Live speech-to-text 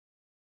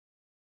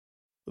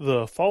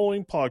The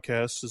following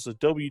podcast is a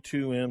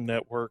W2M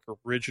Network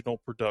original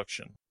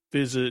production.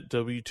 Visit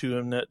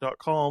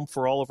W2Mnet.com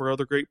for all of our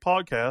other great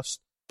podcasts,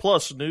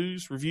 plus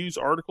news, reviews,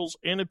 articles,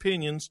 and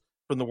opinions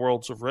from the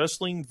worlds of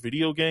wrestling,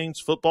 video games,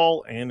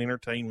 football, and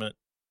entertainment.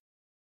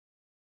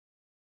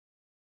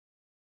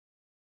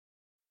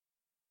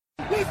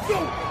 Let's go!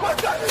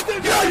 What's that?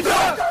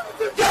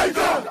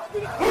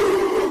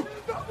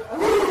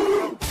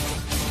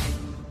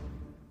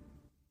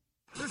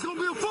 It's gonna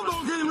be a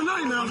football game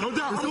tonight now. No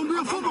doubt. It's gonna be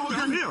a football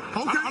game here.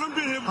 Okay. I done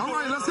been here before. All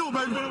right, let's go,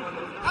 baby.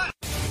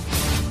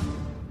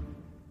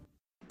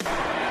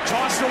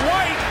 Toss to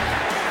White.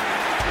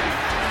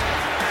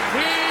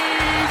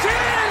 He's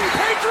in!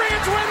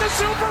 Patriots win the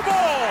Super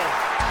Bowl!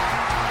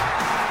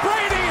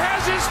 Brady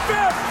has his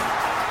fifth!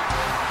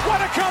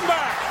 What a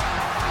comeback!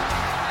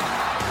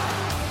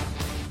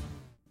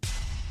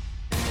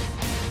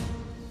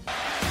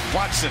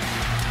 Watson.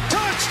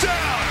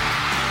 Touchdown!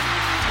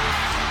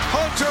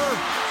 Hunter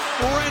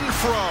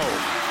Renfro.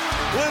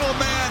 Little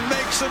man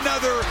makes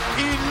another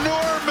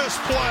enormous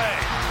play.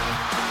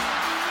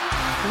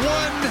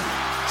 1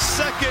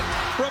 second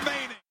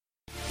remaining.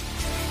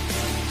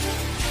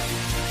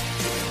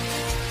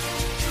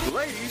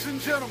 Ladies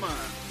and gentlemen,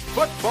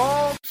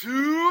 football to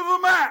the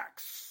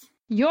max.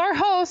 Your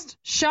host,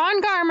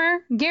 Sean Garmer,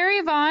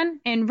 Gary Vaughn,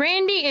 and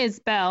Randy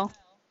Isbell.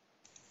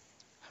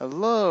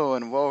 Hello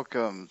and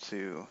welcome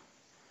to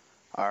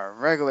our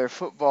regular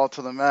Football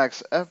to the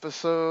Max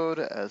episode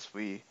as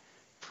we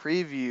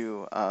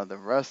preview the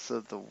rest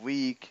of the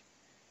week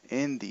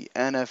in the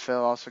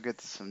NFL. Also get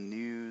to some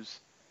news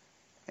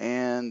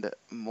and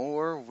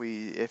more.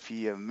 If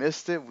you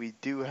missed it, we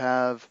do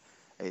have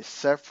a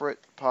separate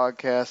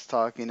podcast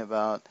talking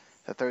about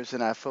the Thursday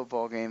Night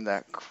Football game,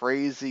 that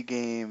crazy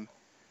game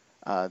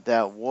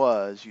that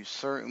was. You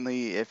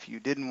certainly, if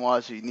you didn't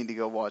watch it, you need to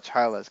go watch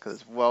highlights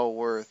because it's well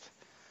worth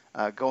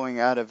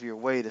going out of your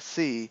way to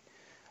see.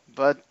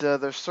 But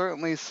there's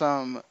certainly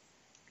some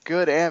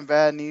good and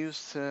bad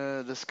news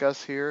to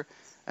discuss here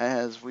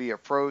as we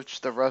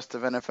approach the rest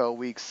of NFL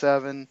Week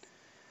 7.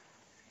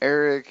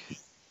 Eric,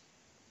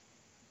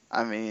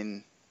 I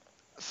mean,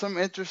 some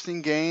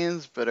interesting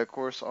games, but of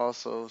course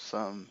also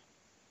some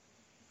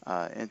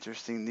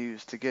interesting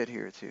news to get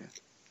here too.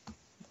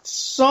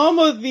 Some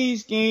of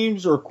these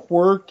games are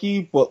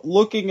quirky, but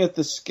looking at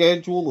the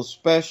schedule,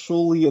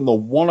 especially in the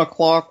 1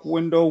 o'clock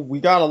window,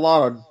 we got a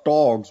lot of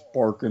dogs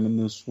barking in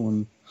this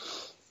one.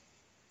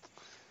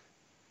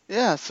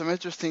 Yeah, some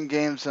interesting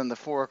games in the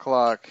 4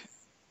 o'clock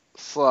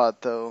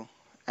slot, though.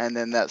 And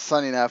then that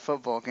Sunday Night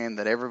Football game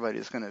that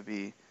everybody's going to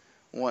be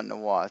wanting to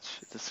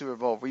watch. The Super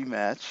Bowl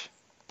rematch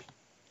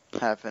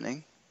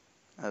happening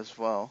as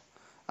well.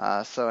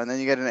 And then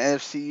you get an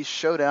NFC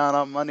showdown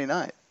on Monday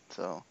night.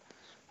 So,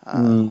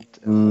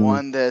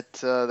 one that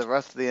the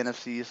rest of the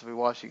NFC East will be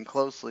watching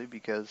closely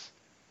because,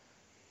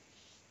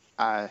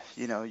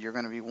 you're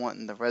going to be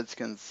wanting the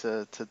Redskins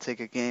to take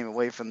a game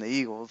away from the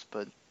Eagles.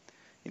 But,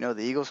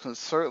 the Eagles can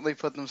certainly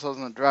put themselves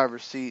in the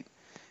driver's seat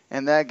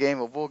in that game.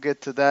 But we'll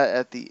get to that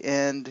at the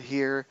end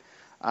here.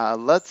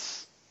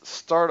 Let's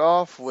start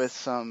off with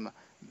some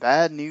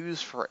bad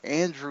news for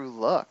Andrew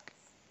Luck,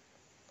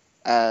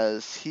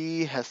 as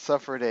he has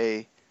suffered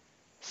a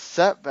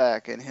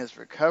setback in his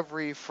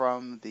recovery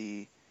from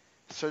the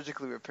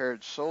surgically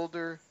repaired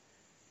shoulder.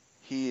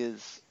 He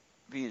is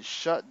being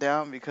shut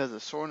down because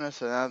of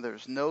soreness, and now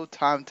there's no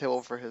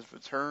timetable for his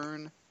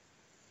return.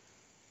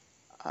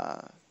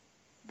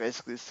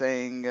 Basically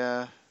saying,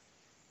 I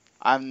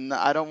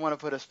don't want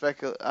to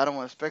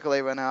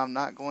speculate right now. I'm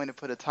not going to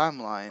put a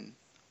timeline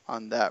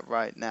on that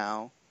right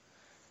now.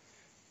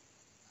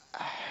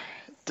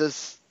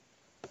 Does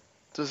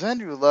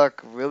Andrew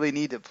Luck really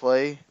need to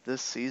play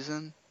this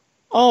season?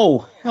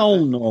 Oh,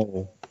 hell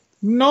no.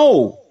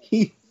 No,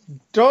 he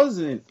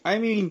doesn't. I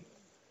mean,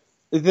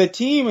 the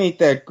team ain't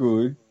that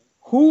good.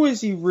 Who is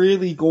he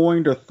really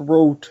going to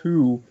throw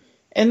to?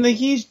 And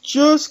he's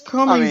just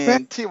coming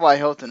back. T.Y.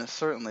 Hilton is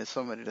certainly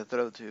somebody to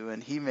throw to,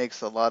 and he makes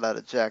a lot out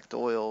of Jack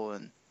Doyle,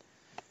 and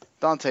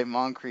Dante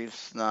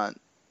Moncrief's not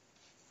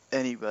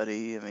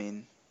anybody.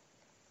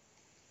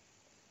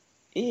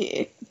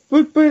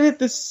 But at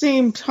the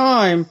same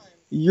time,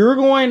 you're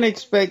going to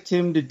expect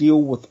him to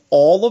deal with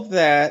all of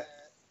that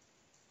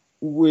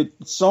with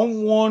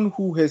someone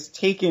who has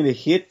taken a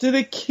hit to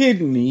the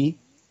kidney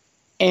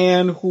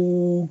and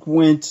who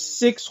went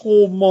 6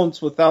 whole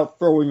months without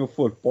throwing a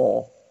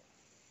football.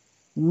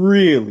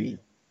 Really?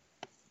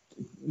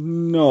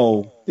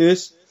 No.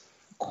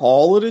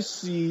 Call it a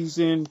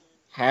season.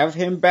 Have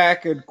him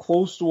back at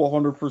close to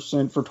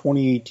 100% for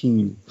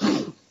 2018.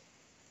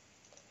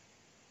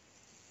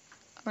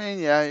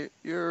 Yeah,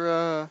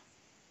 you're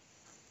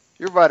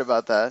right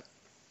about that.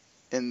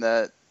 In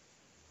that,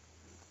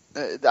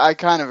 I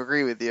kind of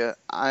agree with you.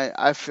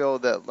 I feel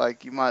that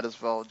you might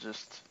as well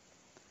just,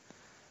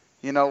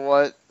 you know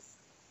what?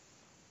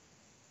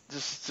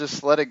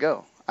 Just let it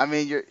go.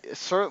 You're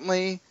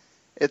certainly.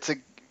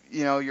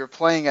 You're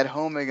playing at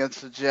home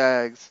against the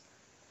Jags.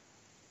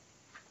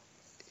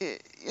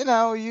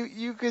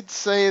 you could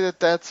say that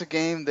that's a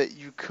game that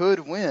you could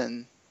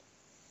win,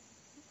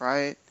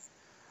 right?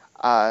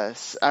 I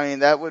mean,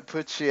 that would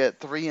put you at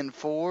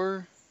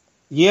 3-4.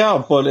 Yeah,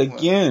 but Well,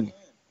 again,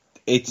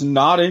 it's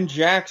not in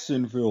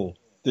Jacksonville.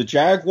 The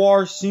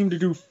Jaguars seem to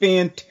do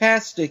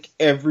fantastic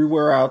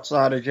everywhere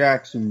outside of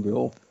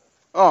Jacksonville.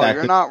 oh, That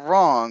you're could, not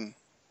wrong.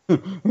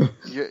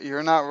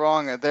 You're not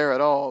wrong there at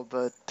all.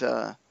 But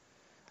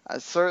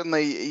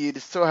certainly,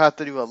 you'd still have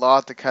to do a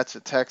lot to catch the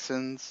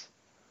Texans,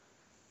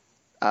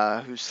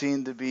 who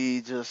seem to be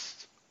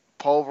just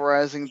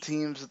pulverizing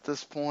teams at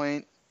this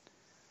point.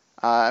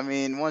 I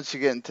mean, once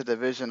you get into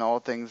division, all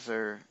things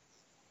are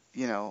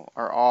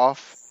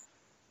off.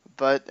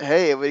 But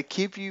hey, it would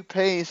keep you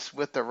pace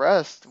with the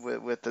rest,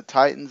 with the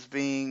Titans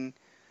being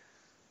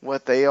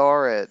what they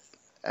are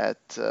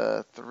at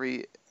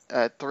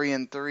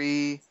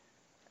 3-3,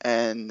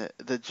 and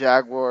the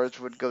Jaguars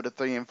would go to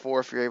 3-4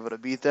 if you're able to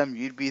beat them.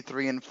 You'd be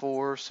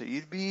 3-4, so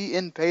you'd be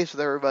in pace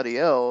with everybody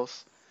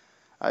else.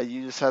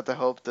 You just have to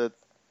hope that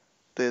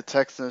the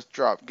Texans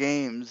drop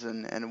games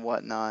and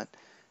whatnot.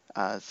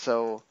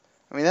 So,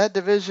 I mean, that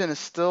division is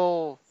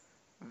still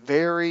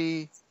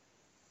very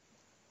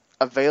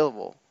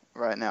available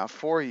right now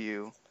for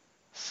you.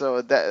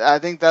 So I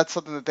think that's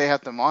something that they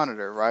have to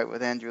monitor, right,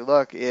 with Andrew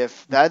Luck.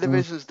 If that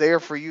division's there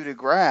for you to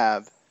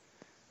grab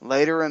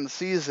later in the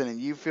season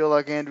and you feel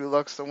like Andrew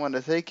Luck's the one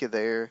to take you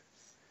there,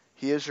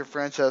 he is your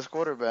franchise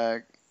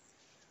quarterback,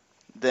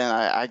 then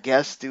I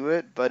guess do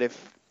it. But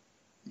if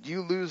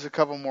you lose a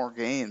couple more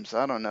games,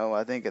 I don't know,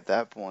 I think at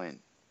that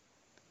point,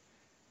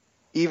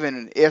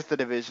 even if the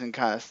division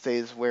kind of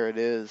stays where it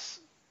is,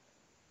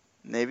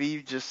 maybe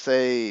you just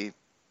say,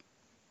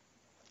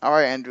 all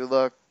right, Andrew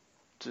Luck,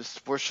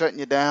 we're shutting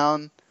you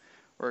down.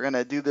 We're going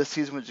to do this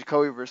season with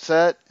Jacoby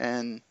Brissett,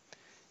 and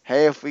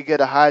hey, if we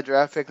get a high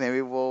draft pick,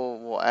 maybe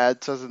we'll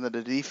add something to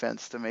the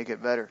defense to make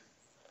it better.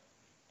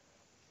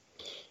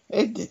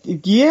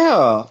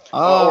 Yeah.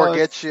 Or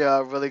get you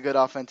a really good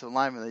offensive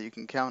lineman that you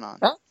can count on.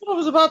 That's what I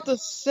was about to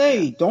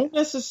say. Yeah. Don't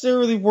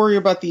necessarily worry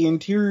about the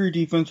interior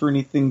defense or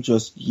anything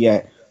just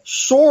yet.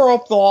 Shore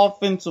up the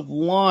offensive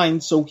line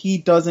so he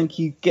doesn't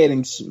keep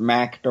getting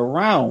smacked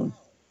around.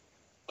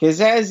 Because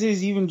as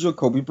is, even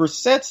Jacoby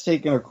Brissett's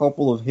taken a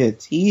couple of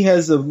hits. He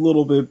has a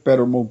little bit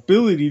better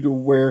mobility to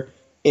where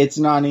it's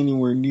not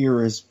anywhere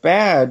near as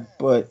bad,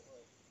 but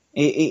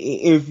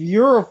if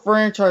you're a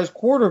franchise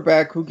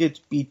quarterback who gets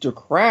beat to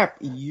crap,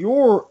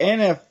 your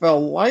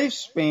NFL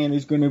lifespan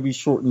is going to be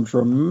shortened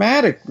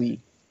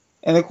dramatically.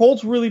 And the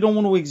Colts really don't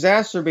want to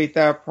exacerbate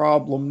that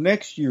problem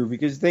next year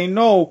because they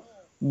know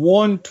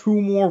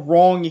 1-2 more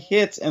wrong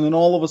hits and then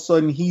all of a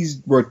sudden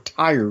he's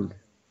retired.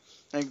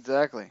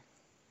 Exactly.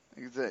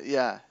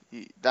 Yeah,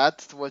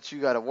 that's what you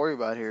got to worry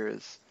about here.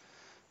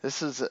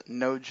 This is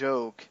no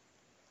joke.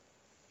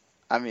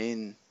 I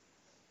mean,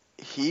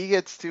 he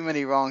gets too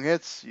many wrong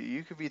hits.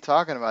 You could be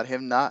talking about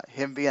him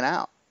being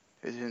out.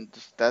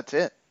 That's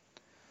it.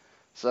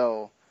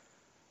 So,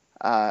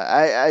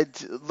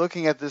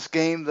 looking at this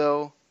game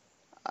though,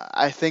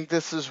 I think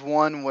this is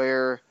one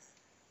where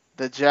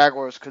the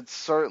Jaguars could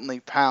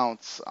certainly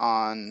pounce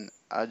on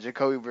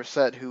Jacoby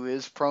Brissett, who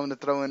is prone to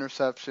throw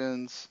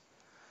interceptions.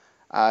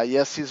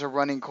 Yes, he's a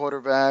running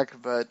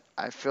quarterback, but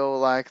I feel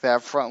like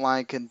that front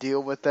line can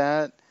deal with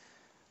that.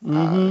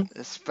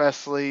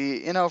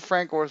 Especially,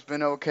 Frank Gore's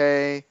been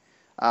okay.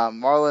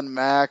 Marlon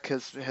Mack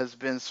has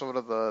been sort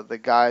of the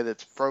guy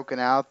that's broken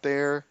out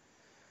there,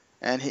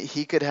 and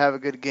he could have a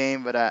good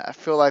game. But I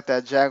feel like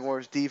that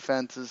Jaguars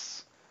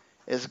defense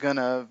is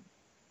gonna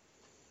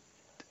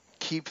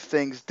keep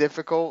things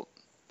difficult.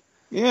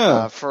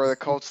 Yeah. For the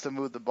Colts to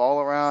move the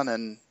ball around,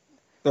 and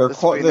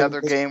this will be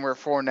another game where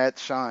Fournette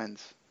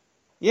shines.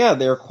 Yeah,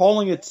 they're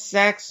calling it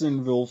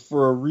Saxonville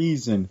for a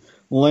reason.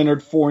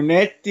 Leonard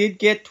Fournette did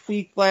get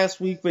tweaked last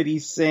week, but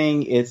he's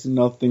saying it's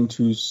nothing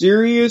too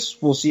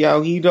serious. We'll see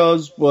how he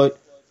does, but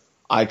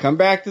I come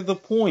back to the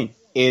point.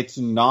 It's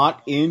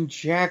not in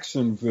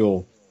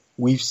Jacksonville.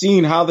 We've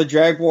seen how the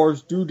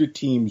Jaguars do to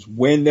teams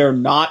when they're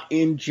not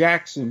in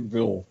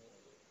Jacksonville.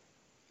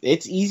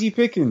 It's easy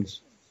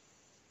pickings.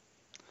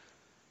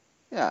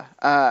 Yeah,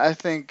 I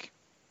think,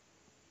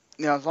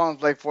 as long as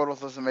Blake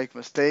Bortles doesn't make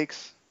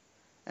mistakes,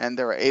 and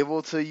they're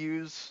able to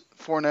use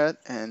Fournette,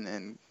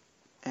 and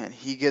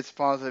he gets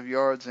positive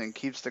yards and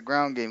keeps the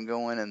ground game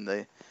going, and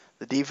the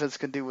defense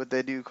can do what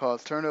they do,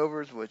 cause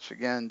turnovers, which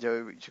again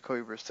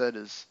Jacoby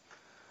Brissett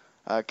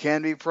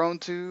can be prone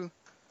to.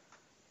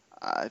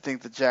 I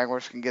think the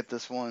Jaguars can get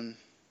this one.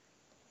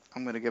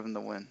 I'm going to give them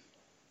the win.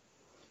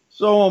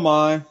 So am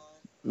I.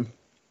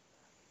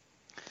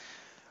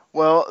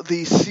 Well,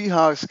 the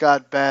Seahawks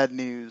got bad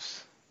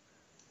news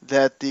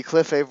that the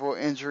Cliff Avril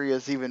injury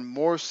is even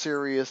more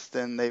serious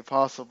than they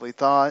possibly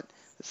thought.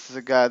 This is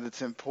a guy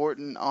that's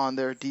important on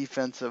their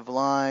defensive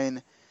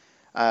line.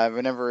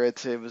 Remember,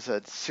 it was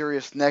a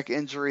serious neck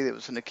injury that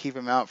was going to keep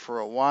him out for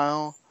a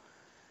while.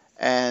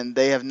 And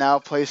they have now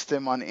placed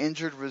him on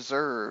injured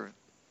reserve.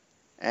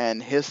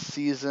 And his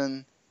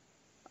season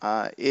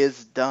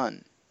is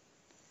done.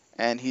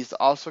 And he's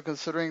also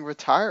considering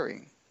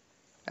retiring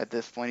at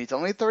this point. He's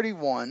only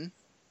 31,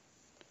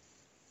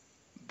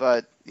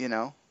 but,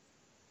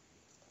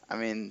 I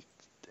mean,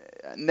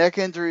 neck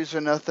injuries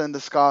are nothing to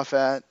scoff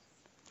at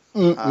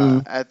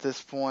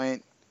this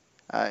point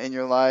in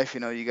your life.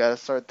 You got to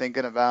start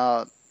thinking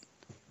about,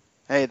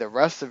 hey, the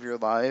rest of your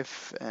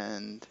life,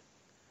 and,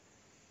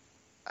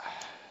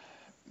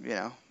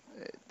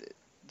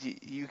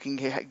 you can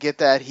get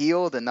that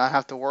healed and not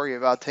have to worry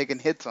about taking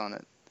hits on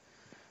it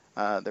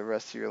the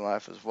rest of your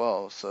life as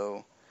well.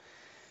 So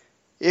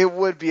it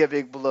would be a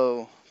big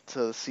blow to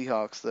the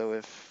Seahawks, though,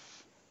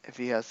 if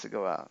he has to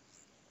go out.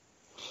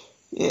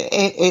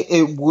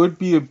 It would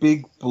be a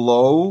big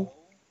blow,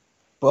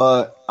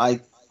 but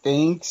I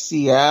think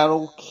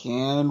Seattle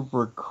can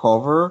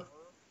recover.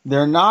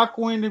 They're not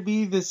going to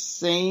be the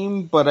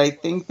same, but I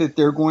think that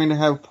they're going to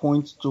have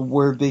points to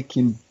where they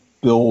can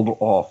build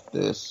off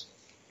this.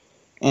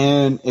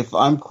 And if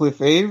I'm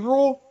Cliff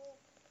Avril,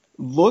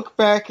 look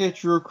back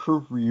at your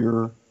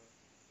career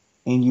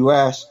and you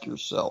ask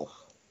yourself,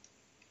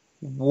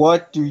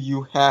 what do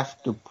you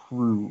have to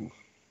prove?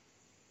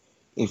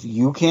 If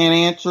you can't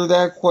answer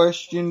that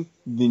question,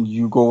 then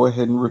you go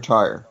ahead and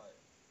retire.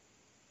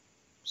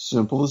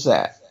 Simple as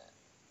that.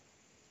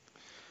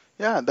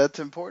 Yeah, that's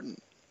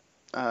important.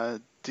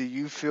 Do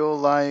you feel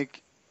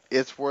like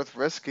it's worth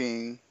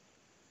risking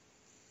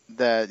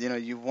that,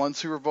 you've won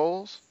Super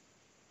Bowls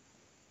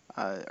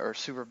or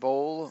Super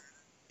Bowl,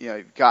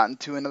 you've gotten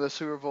to another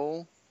Super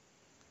Bowl?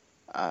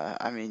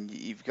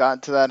 You've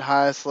gotten to that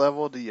highest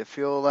level. Do you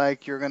feel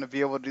like you're going to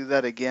be able to do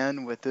that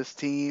again with this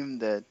team,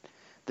 that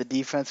the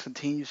defense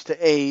continues to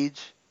age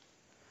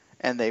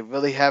and they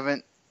really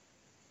haven't,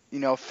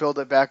 filled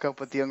it back up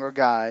with younger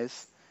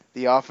guys?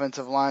 The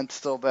offensive line's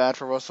still bad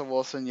for Russell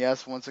Wilson.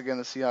 Yes, once again,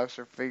 the Seahawks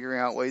are figuring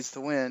out ways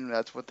to win.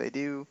 That's what they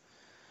do.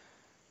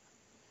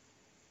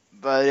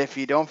 But if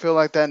you don't feel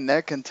like that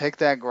neck can take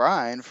that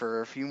grind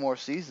for a few more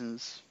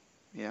seasons,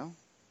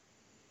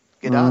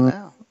 get out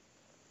now.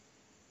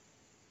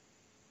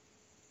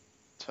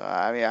 So,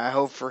 I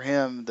hope for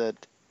him that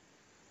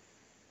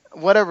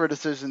whatever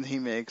decision he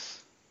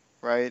makes,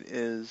 right,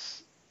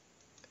 is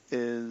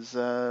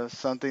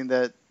something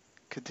that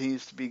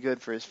continues to be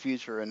good for his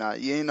future and not.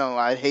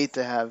 I'd hate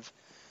to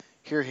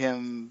hear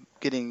him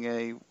getting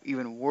a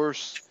even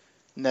worse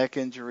neck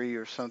injury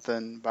or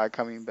something by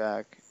coming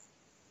back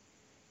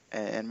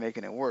and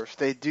making it worse.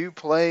 They do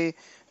play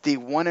the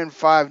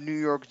 1-5 New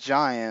York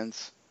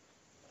Giants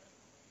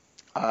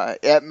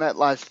at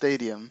MetLife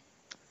Stadium,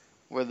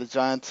 where the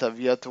Giants have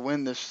yet to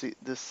win this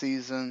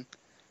season.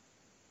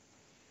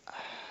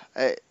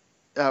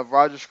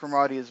 Roger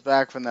Scamrotti is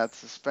back from that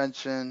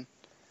suspension.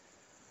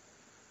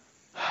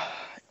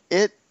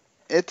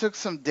 It took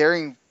some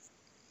daring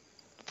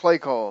play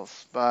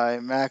calls by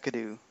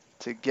McAdoo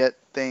to get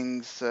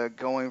things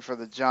going for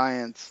the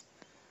Giants.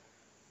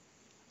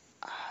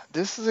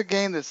 This is a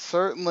game that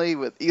certainly,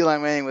 with Eli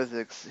Manning, with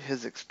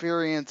his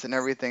experience and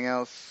everything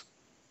else,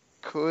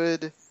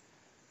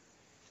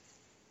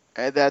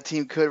 that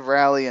team could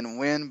rally and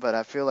win, but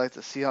I feel like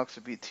the Seahawks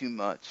would be too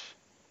much.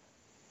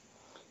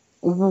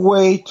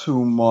 Way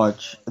too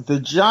much. The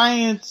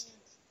Giants,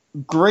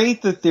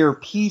 great that they're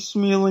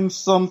piecemealing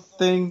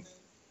something,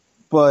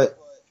 but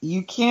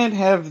you can't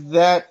have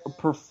that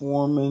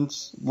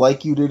performance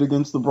like you did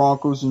against the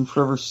Broncos and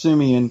Trevor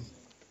Siemian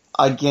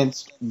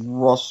against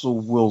Russell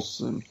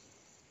Wilson.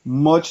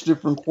 Much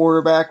different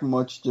quarterback,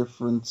 much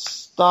different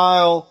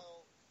style.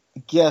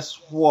 Guess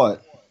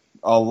what?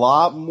 A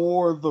lot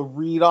more of the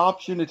read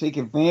option to take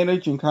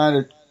advantage and kind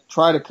of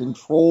try to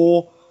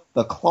control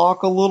the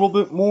clock a little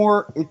bit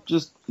more.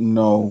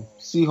 No.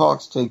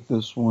 Seahawks take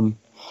this one.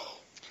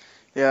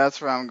 Yeah,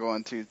 that's where I'm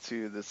going to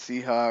the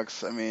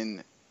Seahawks.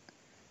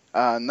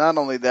 Not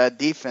only that,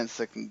 defense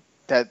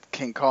that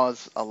can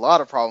cause a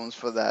lot of problems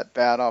for that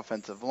bad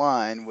offensive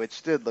line,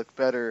 which did look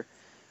better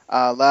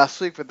last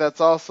week, but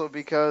that's also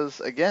because,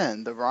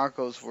 again, the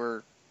Broncos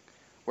were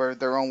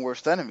their own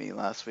worst enemy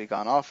last week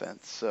on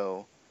offense.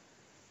 So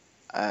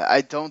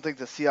I don't think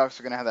the Seahawks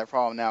are going to have that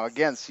problem. Now,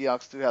 again,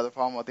 Seahawks do have the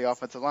problem with the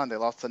offensive line. They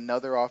lost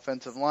another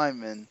offensive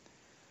lineman.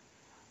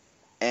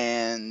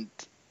 And,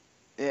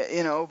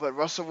 but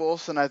Russell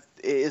Wilson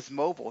is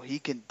mobile. He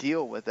can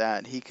deal with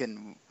that. He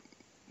can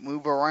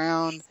move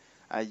around.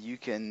 You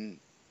can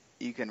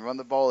run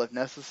the ball if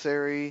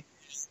necessary,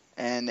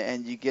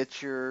 and you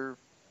get your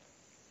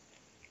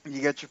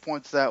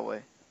points that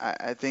way.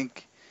 I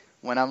think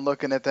when I'm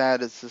looking at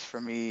that, it's just,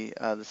 for me,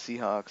 the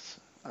Seahawks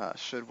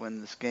should win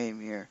this game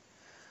here.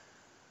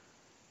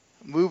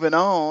 Moving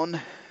on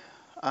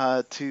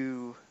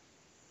to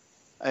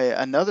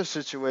another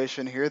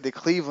situation here, the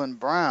Cleveland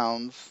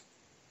Browns,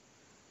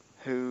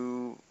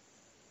 who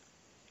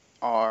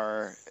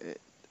are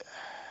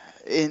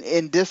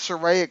in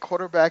disarray at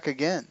quarterback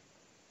again.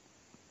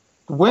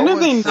 When have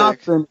they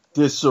not been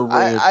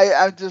disarray?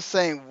 I'm just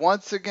saying,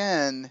 once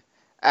again,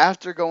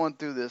 after going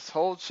through this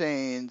whole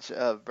change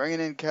of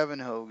bringing in Kevin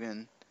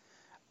Hogan,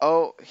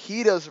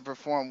 he doesn't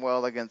perform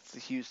well against the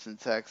Houston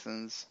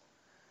Texans.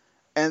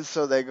 And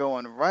so they're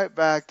going right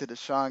back to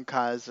Deshaun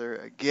Kaiser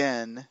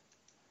again.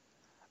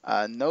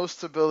 No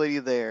stability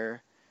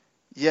there.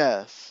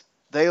 Yes,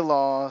 they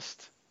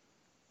lost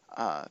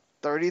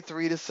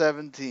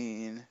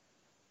 33-17.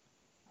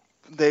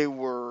 They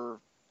were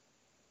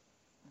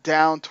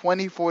down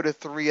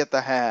 24-3 at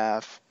the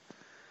half.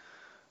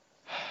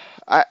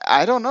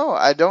 I don't know.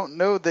 I don't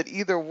know that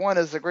either one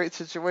is a great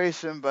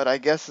situation, but I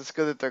guess it's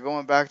good that they're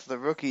going back to the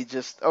rookie.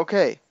 Just,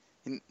 okay,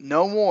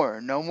 no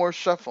more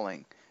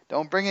shuffling.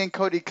 Don't bring in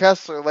Cody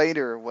Kessler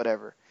later or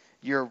whatever.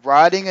 You're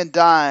riding and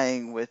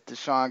dying with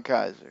DeShone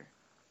Kizer.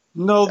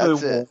 No,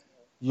 That's they it.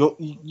 won't.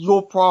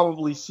 You'll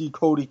probably see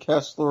Cody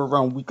Kessler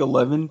around week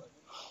 11,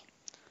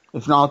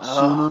 if not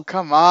Oh, sooner.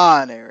 come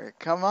on, Eric.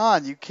 Come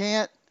on. You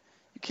can't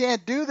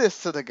do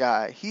this to the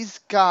guy. He's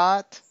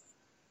got...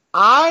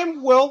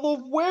 I'm well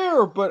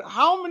aware, but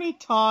how many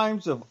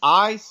times have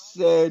I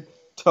said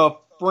to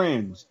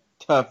friends,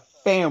 to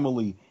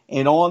family,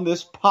 and on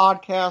this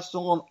podcast,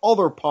 on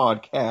other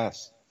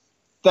podcasts,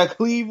 the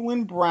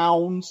Cleveland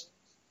Browns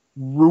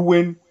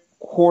ruin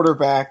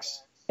quarterbacks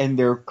and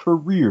their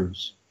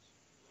careers.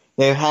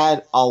 They've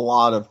had a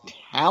lot of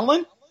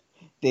talent.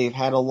 They've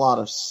had a lot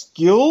of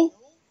skill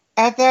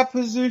at that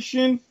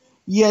position,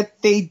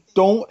 yet they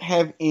don't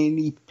have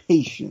any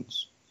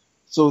patience.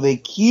 So they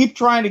keep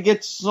trying to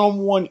get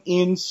someone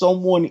in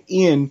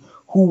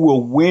who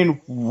will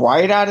win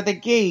right out of the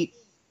gate,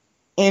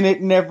 and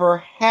it never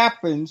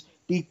happens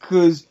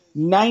because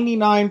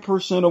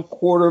 99% of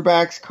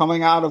quarterbacks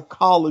coming out of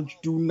college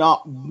do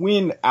not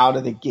win out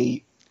of the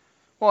gate.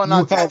 Well,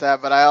 not just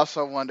that, but I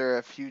also wonder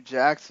if Hugh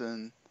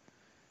Jackson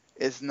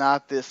is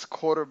not this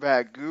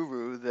quarterback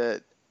guru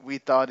that we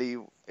thought he,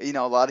 a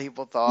lot of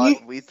people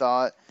thought, we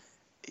thought,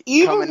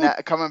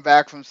 coming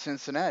back from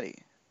Cincinnati.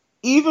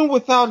 Even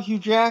without Hugh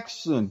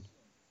Jackson,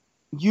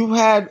 you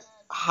had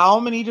how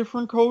many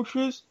different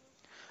coaches?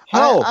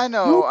 Hell, I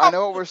know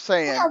what we're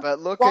saying, but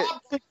look Rob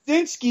at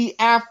Kaczynski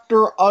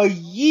after a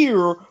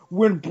year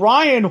when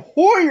Brian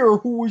Hoyer,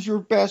 who was your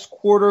best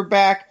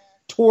quarterback,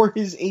 tore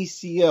his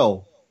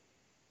ACL.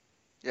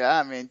 Yeah,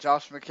 I mean,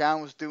 Josh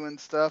McCown was doing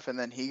stuff, and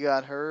then he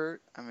got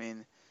hurt. I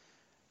mean,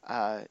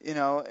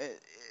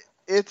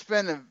 it's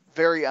been a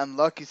very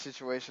unlucky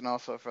situation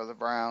also for the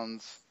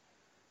Browns.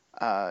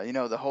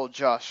 The whole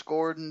Josh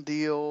Gordon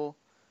deal,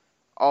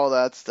 all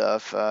that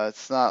stuff.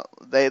 It's not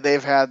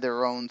they've had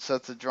their own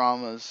sets of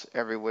dramas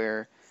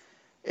everywhere.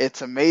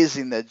 It's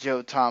amazing that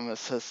Joe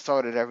Thomas has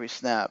started every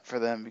snap for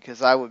them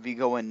because I would be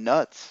going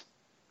nuts.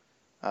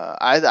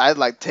 I'd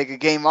like to take a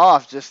game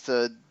off just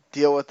to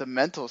deal with the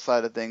mental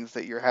side of things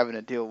that you're having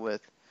to deal with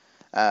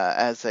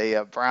as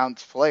a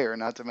Browns player,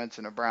 not to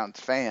mention a Browns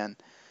fan.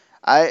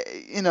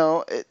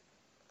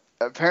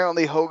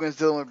 Apparently Hogan's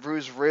dealing with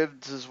bruised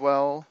ribs as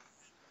well.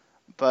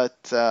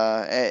 But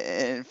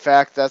in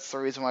fact, that's the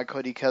reason why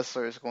Cody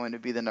Kessler is going to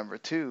be the number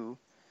 2.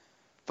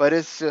 But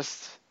it's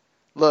just,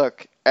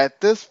 look,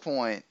 at this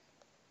point,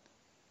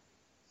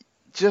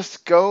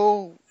 just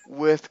go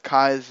with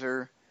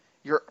Kizer.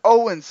 You're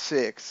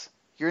 0-6.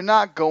 You're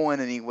not going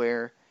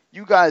anywhere.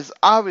 You guys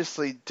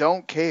obviously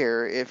don't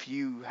care if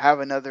you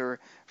have another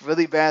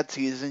really bad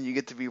season. You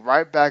get to be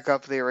right back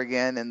up there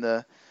again in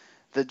the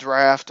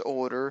draft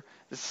order.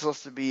 This is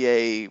supposed to be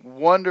a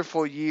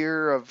wonderful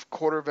year of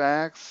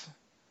quarterbacks,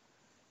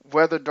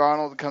 whether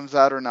Darnold comes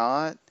out or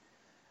not.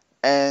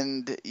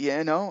 And,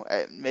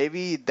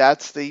 maybe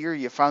that's the year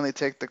you finally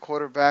take the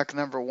quarterback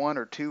number 1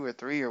 or 2 or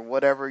 3 or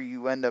whatever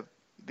you end up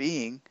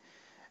being,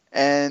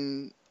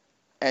 and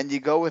you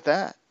go with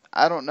that.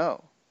 I don't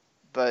know.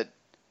 But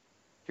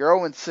you're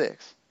 0-6.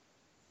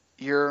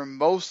 You're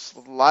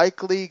most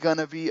likely going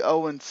to be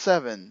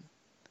 0-7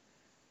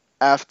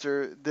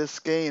 after this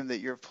game that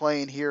you're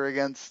playing here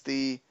against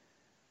the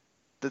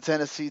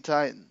Tennessee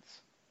Titans.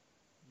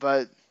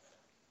 But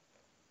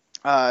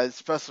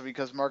especially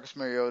because Marcus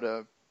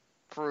Mariota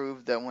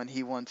proved that when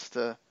he wants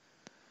to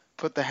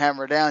put the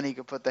hammer down, he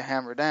can put the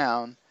hammer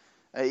down.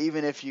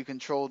 Even if you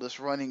control this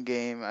running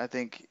game, I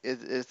think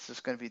it's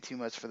just going to be too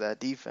much for that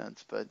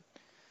defense. But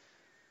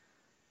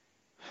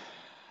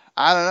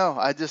I don't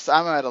know.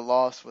 I'm at a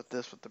loss with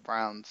the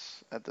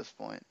Browns at this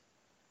point.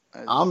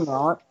 I'm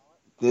not.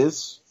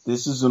 This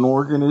is an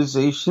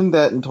organization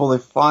that until they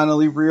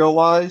finally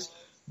realize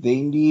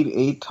they need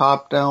a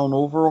top-down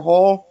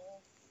overhaul,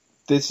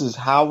 this is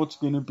how it's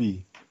going to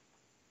be.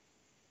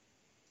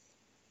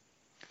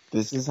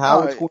 This is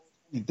how it's going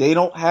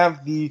to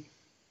be.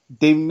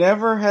 They've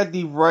never had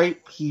the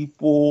right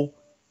people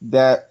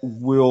that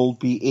will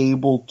be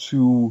able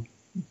to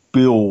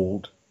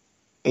build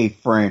a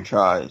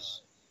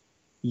franchise.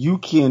 You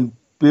can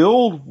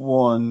build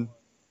one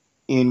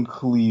in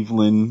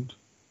Cleveland,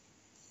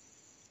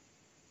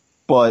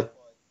 but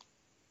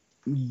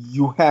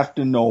you have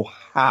to know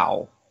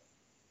how.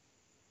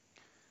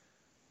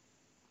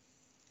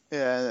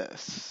 Yeah,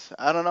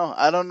 I don't know.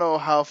 I don't know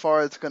how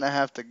far it's going to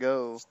have to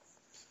go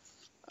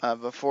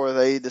before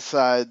they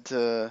decide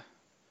to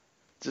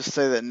just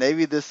say that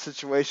maybe this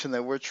situation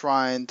that we're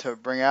trying to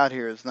bring out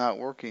here is not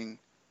working.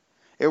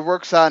 It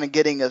works out in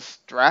getting us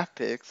draft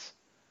picks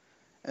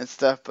and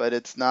stuff, but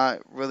it's not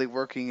really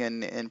working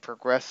in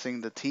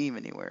progressing the team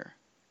anywhere.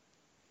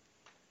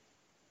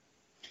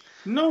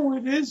 No,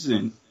 it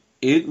isn't.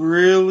 It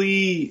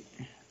really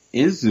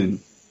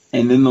isn't.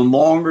 And then the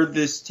longer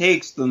this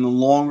takes, then the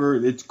longer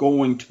it's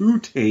going to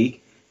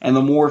take, and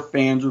the more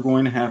fans are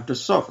going to have to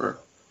suffer.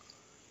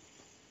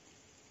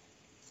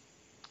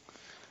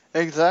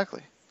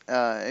 Exactly.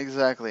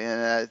 Exactly.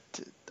 And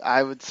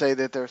I would say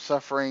that they're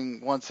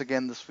suffering once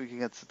again this week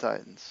against the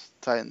Titans.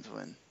 Titans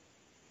win.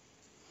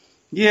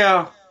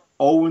 Yeah,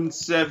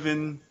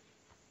 0-7,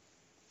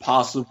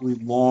 possibly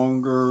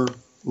longer.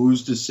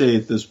 Who's to say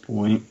at this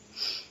point?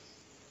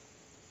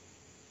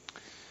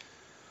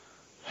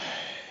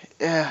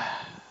 Yeah.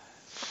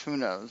 Who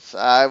knows?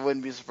 I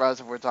wouldn't be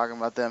surprised if we're talking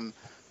about them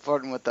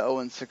flirting with the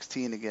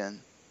 0-16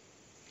 again.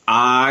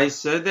 I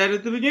said that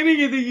at the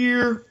beginning of the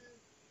year.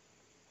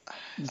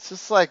 It's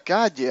just like,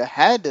 God, you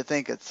had to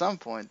think at some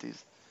point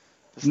this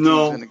team's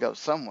going to go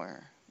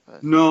somewhere.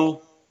 But.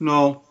 No.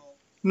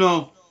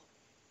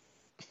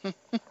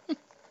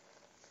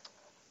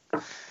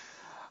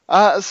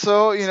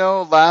 So,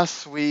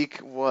 last week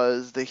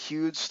was the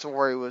huge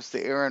story was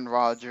the Aaron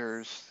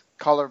Rodgers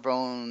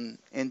collarbone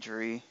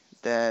injury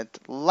that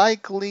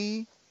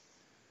likely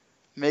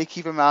may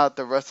keep him out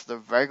the rest of the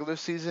regular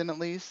season at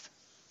least.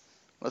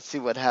 Let's see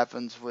what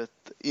happens with,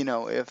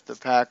 if the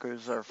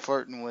Packers are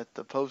flirting with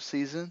the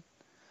postseason.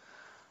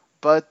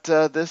 But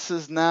this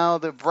is now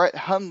the Brett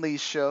Hundley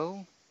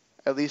show,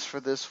 at least for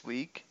this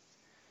week.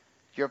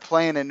 You're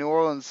playing a New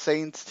Orleans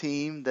Saints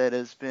team that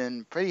has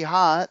been pretty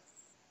hot.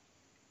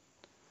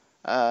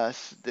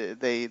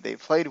 They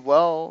played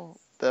well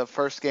the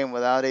first game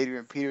without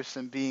Adrian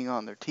Peterson being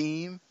on their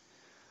team.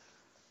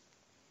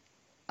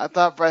 I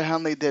thought Brett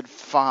Hundley did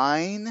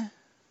fine,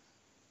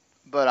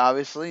 but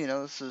obviously,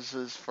 this is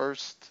his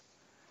first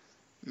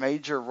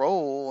major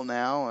role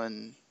now,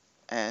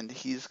 and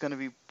he's going to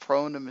be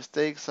prone to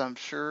mistakes, I'm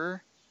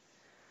sure.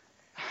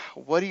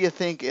 What do you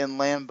think in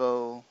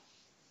Lambeau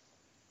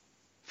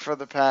for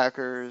the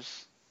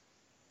Packers?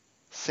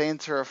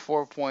 Saints are a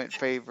 4-point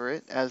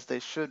favorite, as they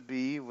should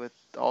be with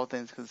all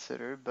things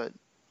considered, but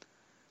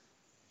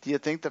do you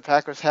think the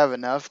Packers have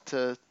enough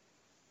to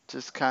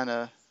just kind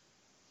of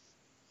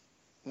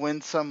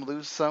win some,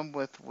 lose some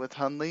with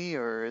Hundley,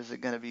 or is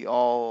it going to be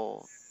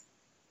all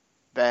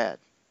bad?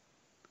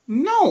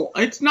 No,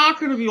 it's not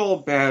going to be all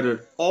bad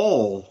at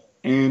all.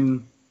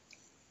 And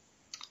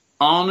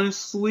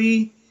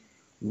honestly,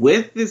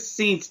 with the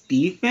Saints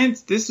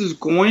defense, this is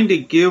going to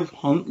give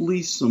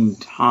Huntley some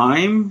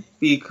time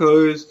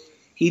because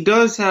he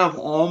does have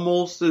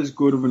almost as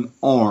good of an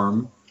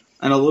arm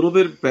and a little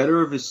bit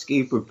better of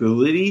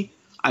escapability.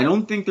 I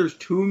don't think there's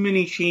too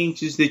many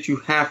changes that you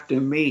have to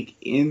make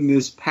in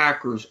this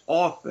Packers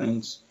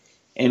offense.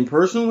 And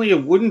personally,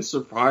 it wouldn't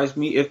surprise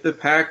me if the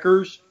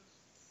Packers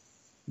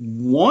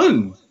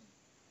won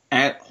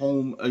at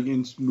home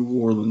against New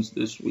Orleans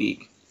this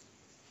week.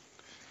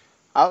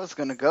 I was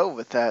going to go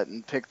with that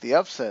and pick the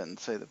upset and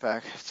say the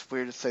Packers. It's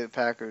weird to say the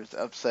Packers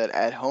upset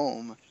at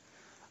home.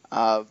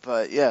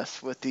 But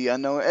yes, with the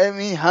unknown. I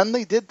mean,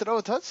 Hundley did throw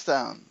a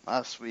touchdown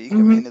last week. Mm-hmm.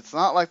 I mean, it's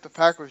not like the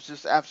Packers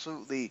just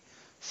absolutely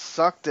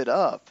sucked it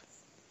up.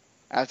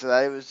 After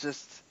that,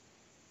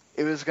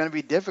 it was going to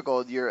be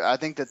difficult. I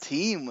think the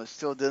team was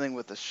still dealing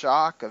with the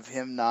shock of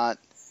him not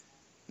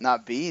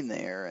being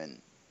there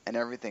and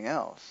everything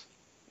else.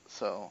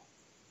 So,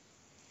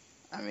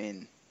 I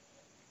mean,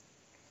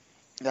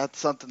 that's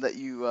something that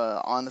you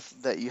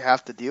that you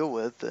have to deal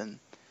with, and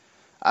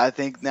I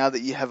think now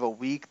that you have a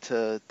week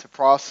to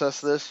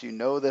process this, you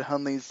know that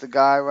Hundley's the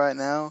guy right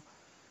now.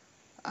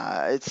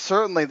 It's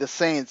certainly the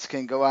Saints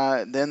can go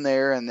out in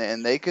there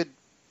and they could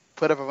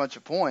put up a bunch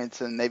of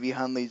points, and maybe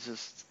Hundley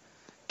just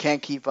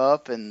can't keep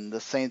up, and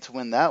the Saints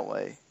win that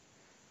way,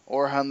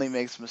 or Hundley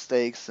makes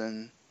mistakes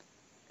and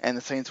the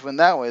Saints win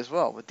that way as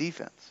well with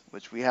defense,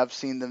 which we have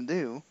seen them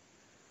do.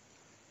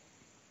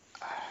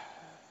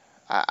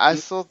 I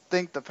still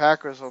think the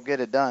Packers will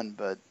get it done,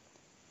 but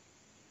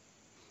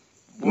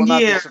will not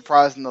be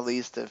surprised in the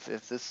least if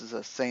this is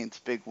a Saints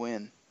big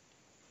win.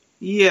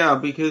 Yeah,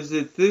 because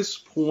at this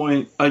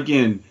point,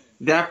 again,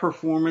 that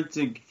performance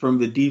from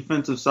the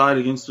defensive side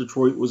against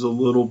Detroit was a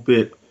little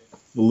bit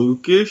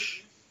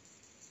flukish.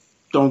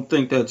 Don't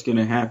think that's going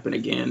to happen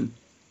again.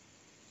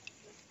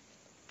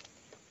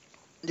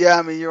 Yeah,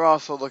 I mean, you're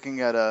also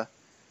looking at a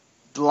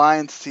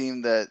Lions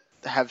team that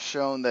have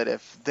shown that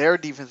if their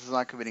defense is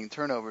not committing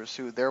turnovers,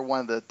 they're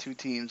one of the two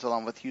teams,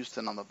 along with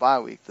Houston on the bye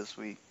week this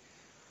week,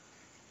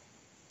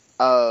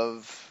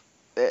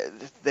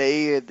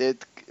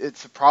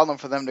 it's a problem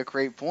for them to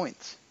create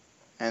points,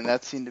 and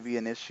that seemed to be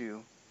an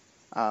issue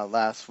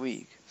last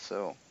week.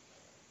 So,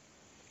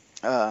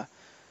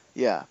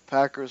 yeah,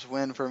 Packers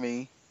win for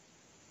me.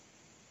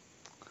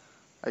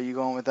 Are you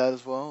going with that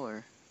as well,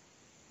 or?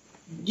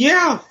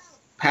 Yeah,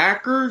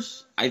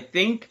 Packers. I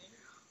think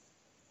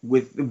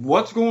with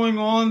what's going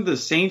on, the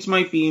Saints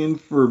might be in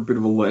for a bit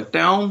of a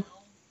letdown.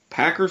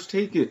 Packers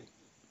take it.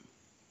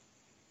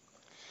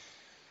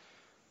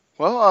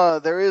 Well,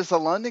 there is a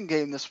London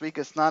game this week.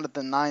 It's not at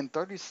the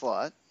 9:30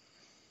 slot,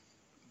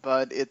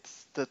 but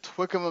it's the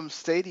Twickenham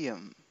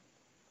Stadium.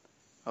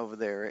 over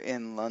there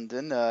in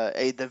London,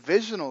 a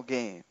divisional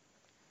game.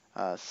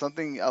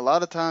 Something a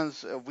lot of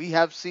times we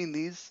have seen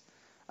these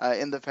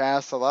in the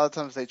past. A lot of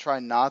times they try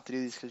not to do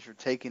these because you're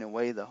taking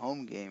away the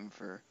home game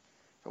for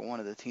one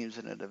of the teams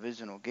in a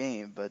divisional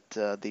game. But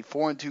the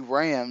 4-2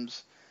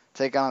 Rams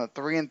take on the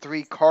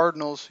 3-3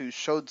 Cardinals, who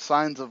showed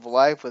signs of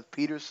life with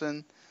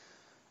Peterson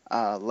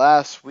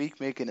last week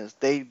making his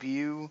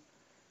debut.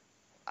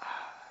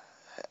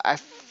 I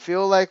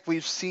feel like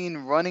we've seen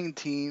running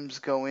teams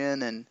go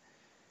in and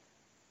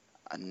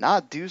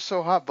not do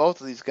so hot.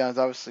 Both of these guys,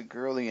 obviously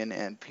Gurley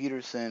and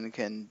Peterson,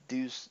 can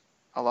do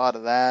a lot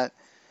of that.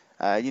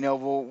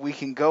 We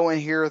can go in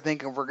here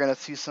thinking we're going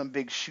to see some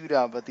big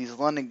shootout, but these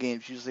London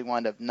games usually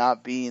wind up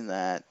not being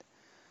that.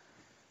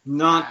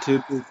 Not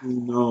typically,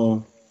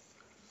 no.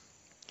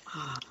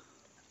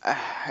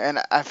 And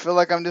I feel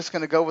like I'm just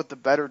going to go with the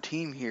better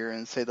team here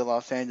and say the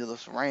Los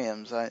Angeles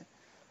Rams. I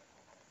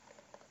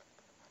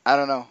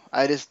don't know.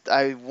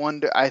 I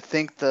wonder. I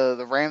think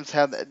the Rams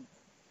have.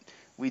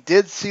 We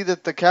did see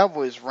that the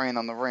Cowboys ran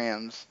on the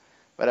Rams,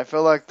 but I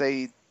feel like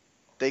they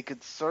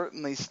could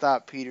certainly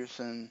stop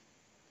Peterson,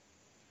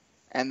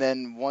 and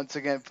then once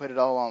again put it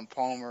all on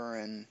Palmer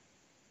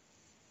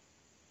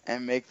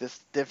and make this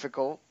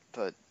difficult.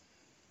 But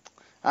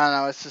I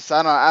don't know. It's just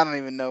I don't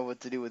even know what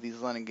to do with these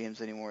London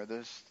games anymore.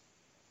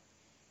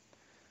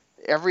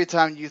 Every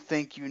time you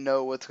think you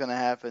know what's going to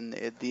happen,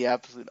 the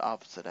absolute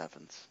opposite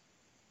happens.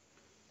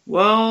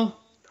 Well,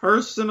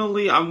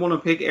 personally, I'm going to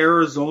pick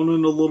Arizona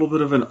in a little bit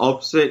of an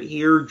upset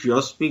here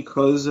just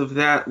because of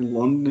that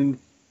London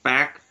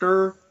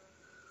factor.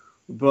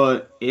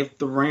 But if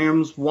the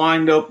Rams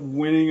wind up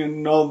winning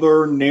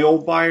another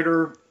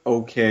nail-biter,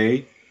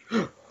 okay.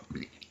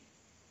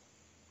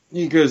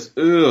 Because,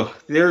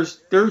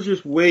 there's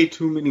just way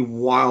too many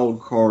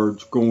wild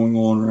cards going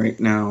on right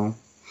now.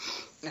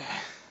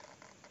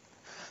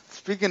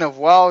 Speaking of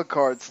wild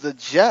cards, the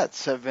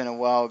Jets have been a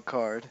wild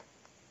card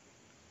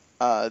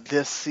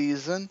this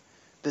season.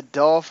 The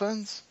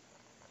Dolphins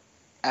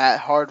at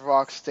Hard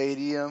Rock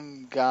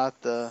Stadium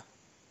got the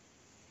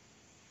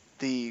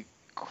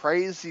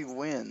crazy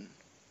win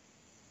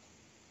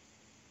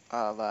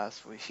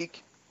last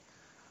week.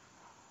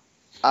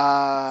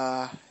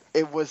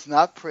 It was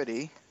not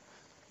pretty.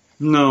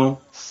 No.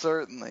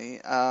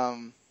 Certainly.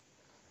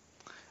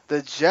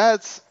 The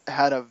Jets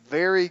had a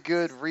very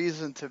good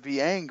reason to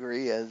be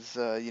angry, as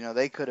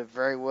they could have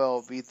very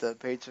well beat the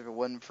Patriots if it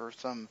wasn't for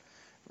some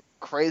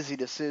crazy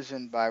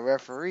decision by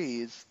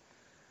referees.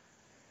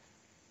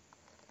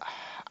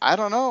 I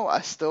don't know.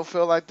 I still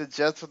feel like the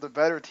Jets are the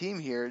better team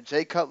here.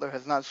 Jay Cutler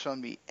has not shown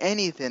me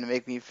anything to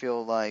make me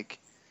feel like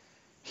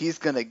he's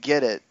going to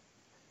get it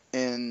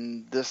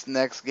in this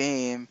next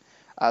game.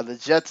 The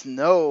Jets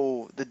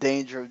know the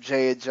danger of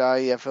Jay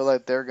Ajayi. I feel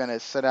like they're going to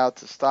set out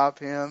to stop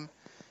him.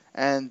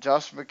 And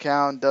Josh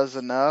McCown does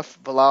enough.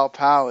 Bilal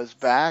Powell is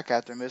back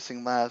after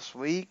missing last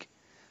week.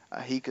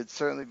 He could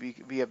certainly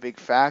be a big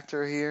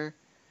factor here.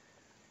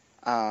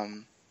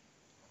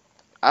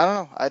 I don't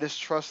know. I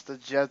just trust the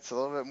Jets a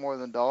little bit more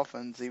than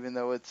Dolphins, even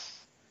though it's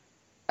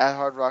at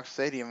Hard Rock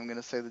Stadium. I'm going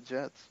to say the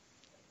Jets.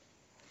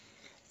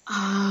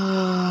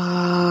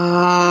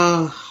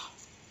 I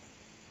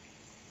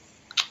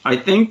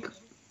think,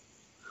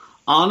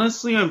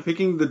 honestly, I'm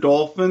picking the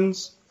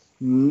Dolphins,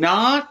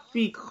 not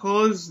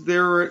because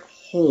they're at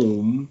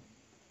home,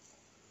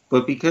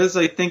 but because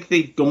I think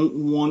they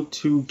don't want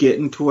to get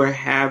into a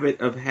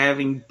habit of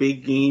having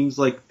big games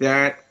like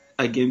that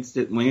against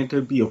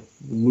Atlanta be a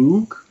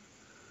fluke.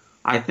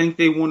 I think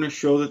they want to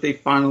show that they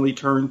finally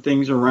turned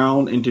things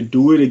around, and to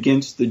do it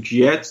against the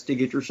Jets to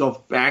get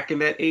yourself back in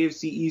that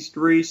AFC East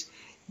race,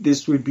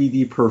 this would be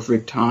the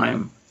perfect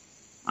time.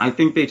 I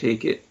think they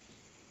take it.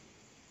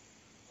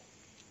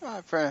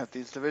 Fair enough.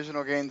 These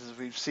divisional games, as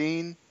we've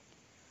seen,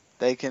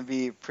 they can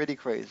be pretty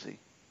crazy.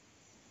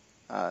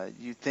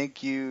 You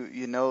think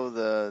you know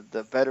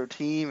the better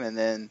team, and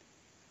then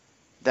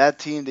that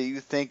team that you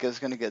think is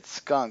going to get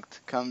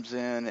skunked comes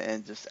in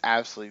and just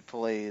absolutely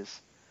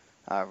plays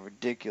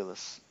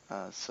ridiculous.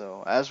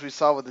 So as we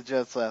saw with the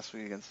Jets last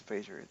week against the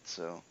Patriots,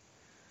 so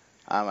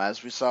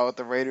as we saw with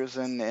the Raiders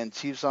and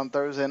Chiefs on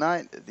Thursday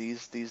night,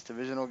 these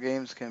divisional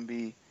games can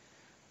be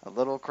a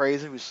little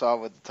crazy. We saw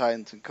it with the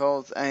Titans and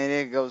Colts, and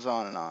it goes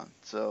on and on.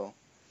 So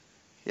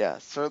yeah,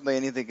 certainly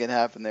anything can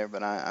happen there,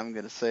 but I'm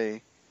going to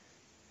say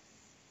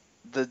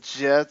the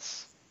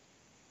Jets.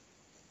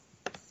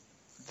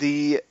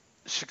 The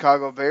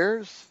Chicago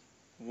Bears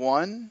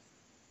won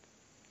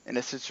in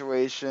a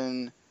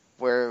situation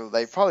where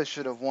they probably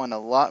should have won a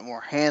lot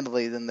more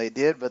handily than they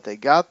did, but they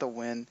got the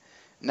win.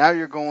 Now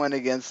you're going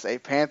against a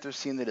Panthers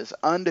team that is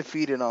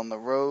undefeated on the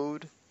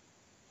road.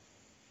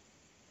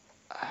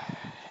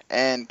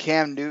 And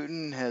Cam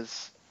Newton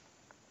has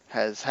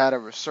had a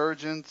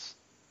resurgence.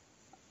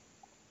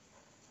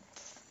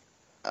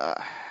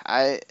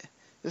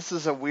 This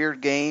is a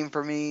weird game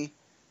for me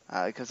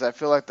because I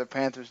feel like the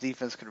Panthers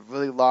defense could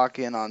really lock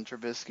in on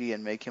Trubisky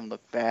and make him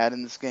look bad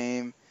in this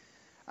game,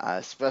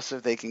 especially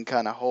if they can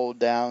kind of hold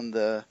down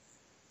the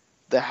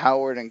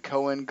Howard and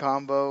Cohen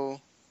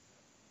combo.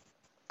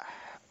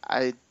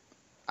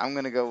 I'm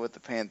gonna go with the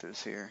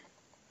Panthers here.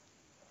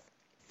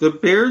 The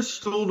Bears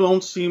still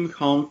don't seem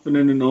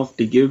confident enough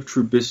to give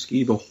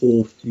Trubisky the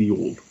whole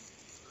field.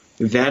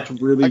 That's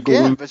really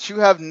Again, but you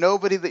have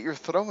nobody that you're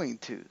throwing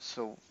to,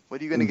 so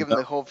what are you going to give him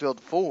the whole field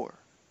for?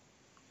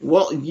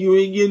 Well,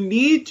 you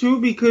need to,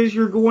 because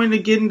you're going to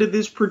get into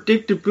this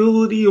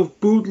predictability of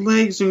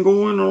bootlegs and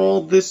going on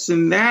all this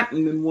and that,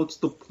 and then what's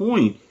the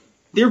point?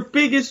 Their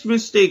biggest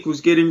mistake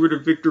was getting rid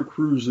of Victor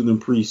Cruz in the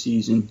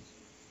preseason.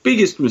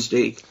 Biggest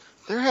mistake.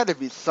 There had to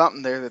be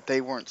something there that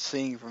they weren't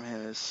seeing from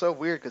him. It's so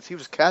weird because he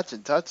was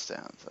catching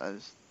touchdowns.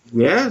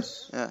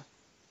 Yes. Yeah.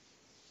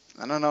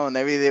 I don't know.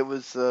 Maybe it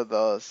was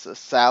the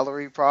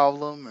salary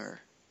problem, or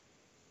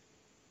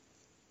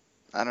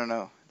I don't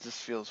know. It just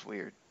feels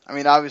weird. I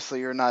mean,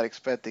 obviously you're not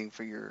expecting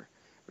for your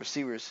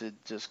receivers to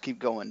just keep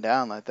going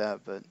down like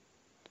that, but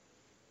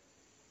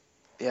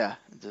yeah,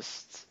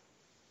 just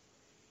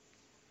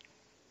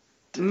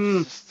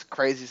a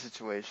crazy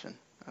situation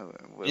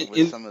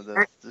with some of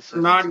the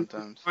decisions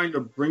sometimes. Trying to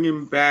bring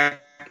him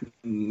back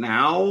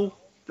now,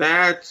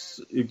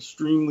 that's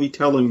extremely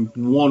telling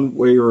one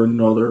way or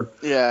another.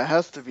 Yeah, it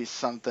has to be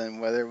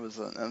something, whether it was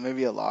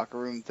maybe a locker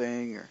room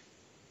thing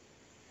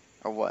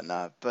or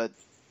whatnot. But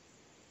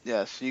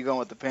yeah, so you going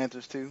with the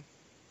Panthers too?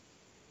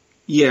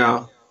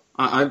 Yeah,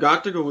 I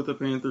got to go with the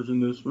Panthers in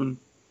this one.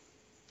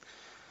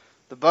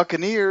 The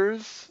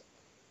Buccaneers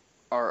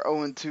are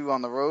 0-2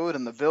 on the road,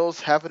 and the Bills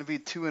happen to be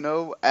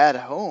 2-0 at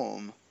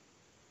home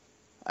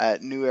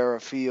at New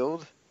Era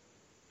Field,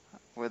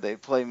 where they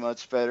play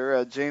much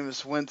better.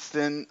 Jameis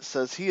Winston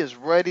says he is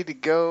ready to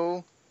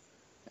go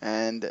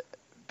and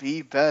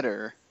be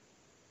better,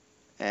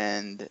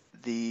 and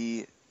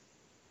the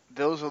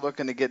Bills are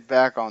looking to get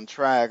back on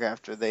track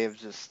after they have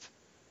just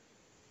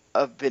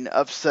been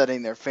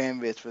upsetting their fan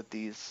base with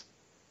these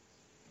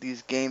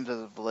games as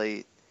of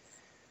late.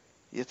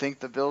 You think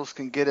the Bills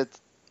can get it,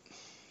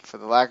 for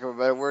the lack of a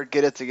better word,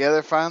 get it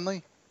together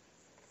finally?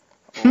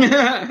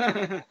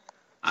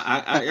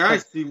 I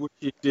see what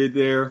you did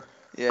there.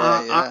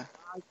 Yeah.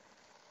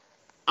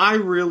 I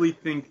really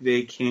think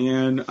they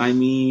can. I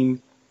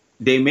mean,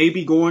 they may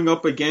be going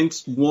up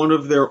against one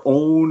of their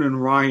own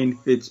and Ryan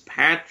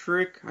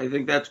Fitzpatrick. I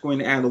think that's going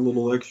to add a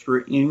little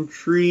extra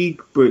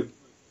intrigue, but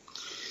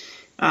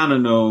I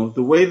don't know.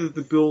 The way that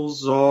the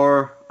Bills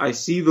are, I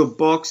see the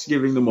Bucs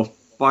giving them a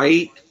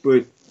fight,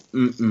 but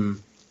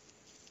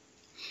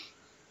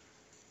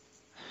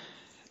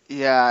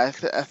Yeah, I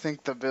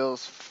think the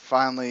Bills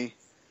finally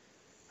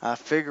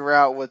figure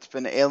out what's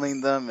been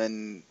ailing them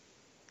and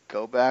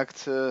go back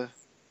to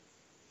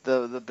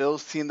the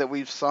Bills team that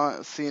we've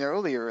seen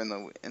earlier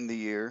in the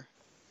year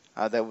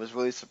that was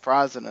really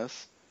surprising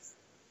us.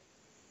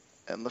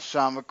 And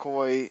LaShawn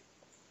McCoy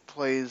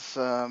plays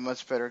a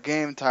much better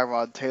game.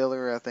 Tyrod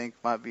Taylor, I think,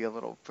 might be a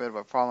little bit of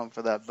a problem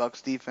for that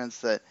Bucs defense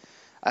that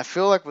I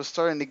feel like was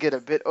starting to get a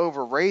bit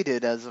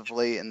overrated as of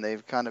late, and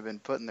they've kind of been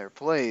put in their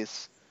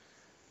place.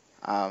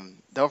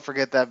 Don't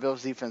forget that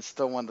Bills defense is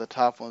still one of the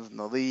top ones in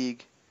the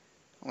league.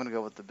 I'm going to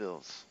go with the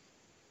Bills.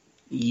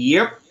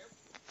 Yep.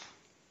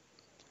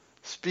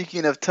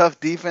 Speaking of tough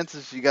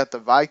defenses, you got the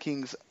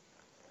Vikings,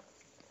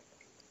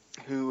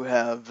 who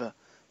have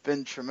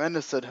been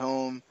tremendous at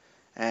home,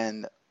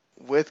 and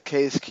with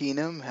Case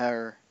Keenum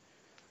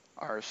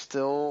are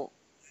still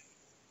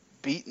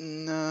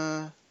beating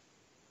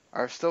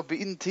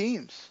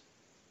teams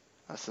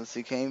since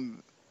he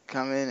came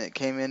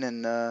in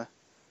and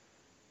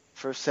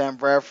for Sam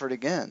Bradford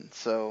again.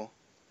 So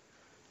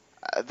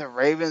the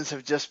Ravens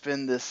have just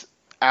been this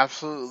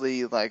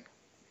absolutely like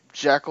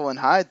Jekyll and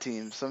Hyde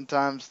team.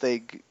 Sometimes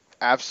they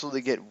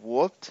absolutely get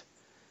whooped,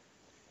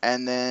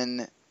 and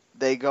then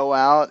they go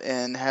out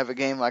and have a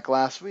game like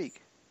last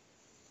week,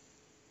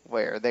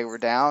 where they were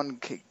down,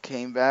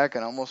 came back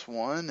and almost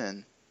won,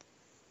 and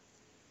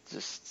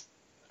just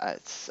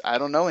I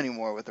don't know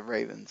anymore with the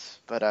Ravens.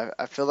 But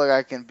I feel like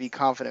I can be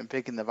confident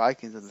picking the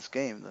Vikings in this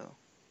game, though.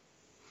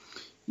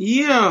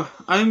 Yeah,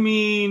 I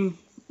mean,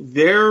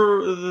 there's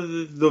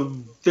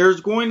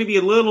going to be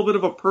a little bit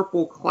of a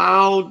purple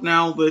cloud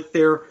now that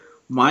there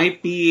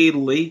might be a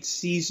late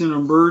season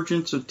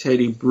emergence of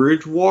Teddy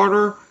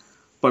Bridgewater,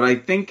 but I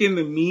think in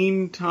the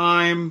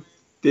meantime,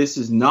 this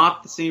is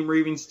not the same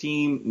Ravens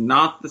team,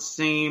 not the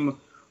same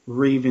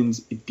Ravens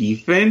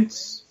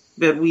defense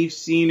that we've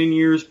seen in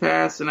years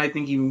past, and I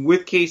think even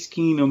with Case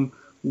Keenum,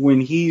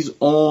 when he's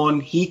on,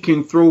 he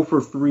can throw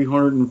for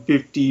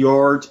 350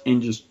 yards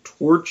and just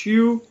torch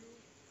you.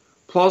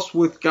 Plus,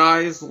 with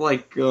guys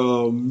like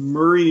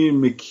Murray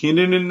and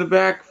McKinnon in the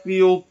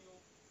backfield,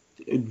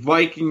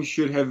 Vikings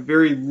should have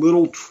very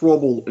little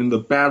trouble in the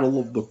battle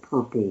of the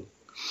purple.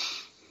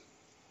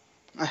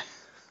 I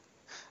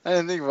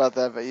didn't think about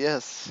that, but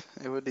yes,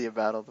 it would be a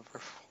battle of the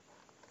purple.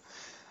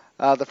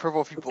 The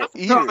purple people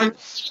eaters. I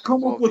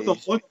come up with a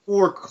much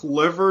more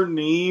clever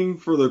name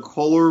for the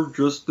color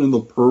just in the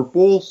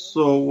purple.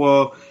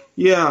 So,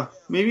 yeah,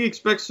 maybe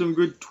expect some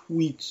good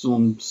tweets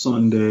on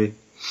Sunday.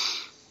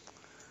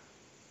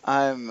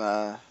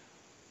 I'm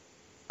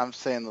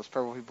saying those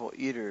purple people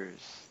eaters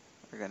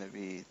are going to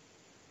be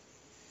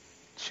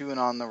chewing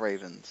on the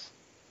Ravens.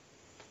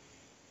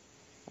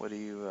 What do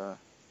you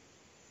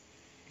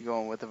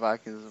going with the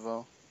Vikings as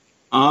well?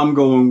 I'm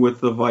going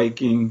with the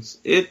Vikings.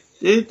 It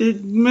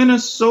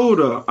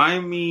Minnesota. I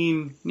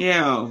mean,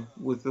 yeah,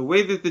 with the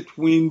way that the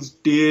Twins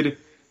did,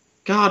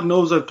 God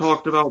knows I've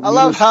talked about I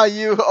love how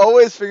you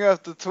always bring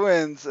up the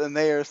Twins, and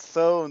they are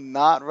so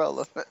not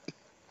relevant.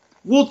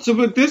 Well,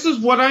 but this is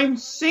what I'm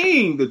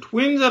saying. The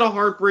Twins had a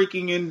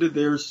heartbreaking end to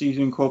their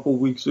season a couple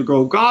weeks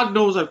ago. God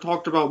knows I've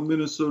talked about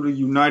Minnesota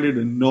United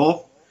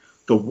enough.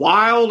 The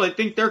Wild, I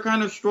think they're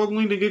kind of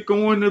struggling to get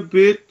going a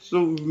bit.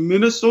 So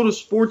Minnesota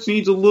sports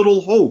needs a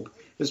little hope,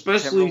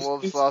 especially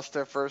Timberwolves lost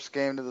their first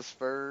game to the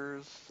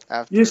Spurs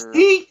after you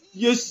see,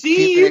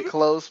 keeping it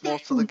close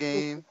most of the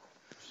game.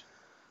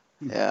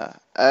 Yeah,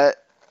 it's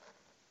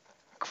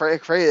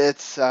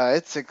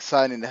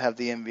exciting to have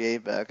the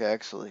NBA back.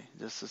 Actually,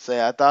 just to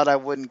say, I thought I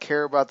wouldn't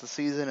care about the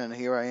season, and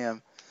here I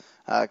am,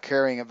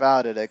 caring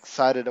about it.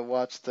 Excited to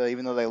watch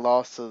even though they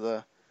lost to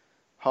the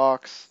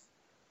Hawks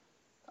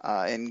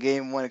in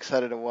Game 1.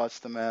 Excited to watch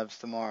the Mavs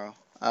tomorrow.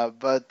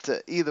 But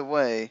either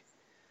way,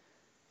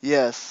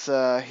 yes,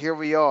 here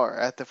we are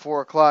at the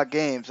 4 o'clock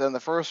games, and the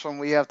first one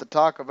we have to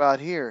talk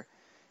about here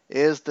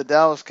is the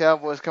Dallas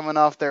Cowboys coming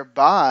off their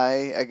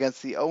bye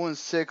against the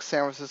 0-6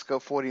 San Francisco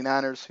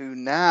 49ers, who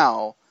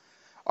now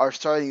are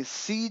starting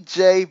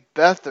C.J.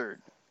 Beathard,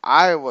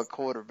 Iowa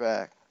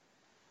quarterback,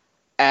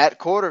 at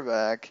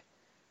quarterback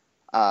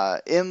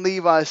in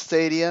Levi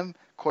Stadium.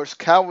 Of course,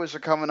 Cowboys are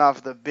coming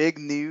off the big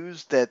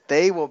news that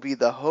they will be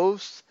the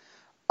hosts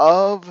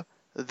of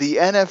the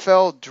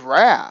NFL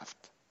Draft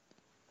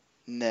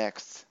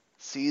next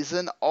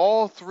season,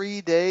 all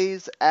 3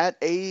 days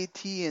at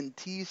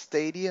AT&T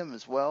Stadium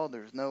as well.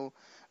 There's no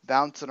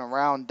bouncing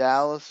around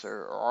Dallas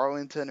or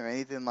Arlington or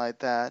anything like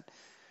that.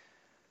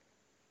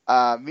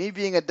 Me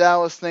being a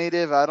Dallas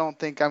native, I don't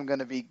think I'm going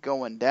to be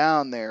going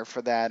down there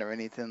for that or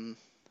anything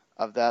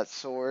of that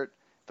sort.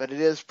 But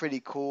it is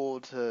pretty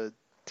cool to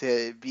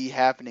be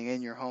happening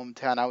in your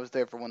hometown. I was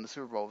there for when the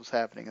Super Bowl was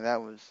happening, and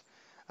that was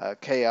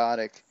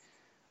chaotic.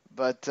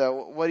 But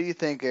what do you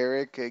think,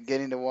 Eric,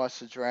 getting to watch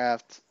the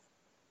draft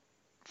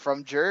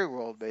from Jerry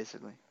World,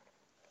 basically?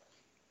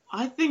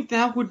 I think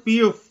that would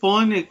be a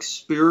fun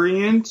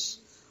experience.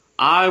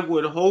 I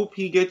would hope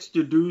he gets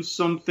to do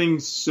something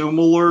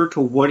similar to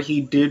what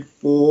he did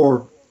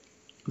for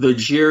the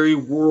Jerry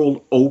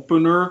World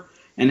opener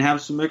and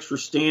have some extra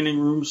standing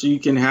room so you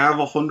can have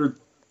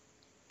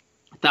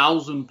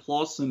 100,000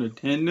 plus in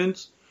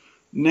attendance.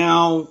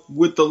 Now,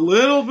 with a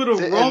little bit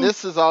of and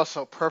this is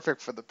also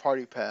perfect for the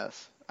party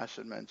pass, I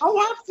should mention.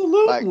 Oh,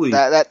 absolutely.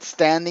 Like that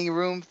standing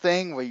room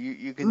thing where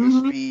you can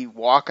just be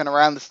walking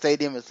around the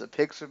stadium as the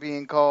picks are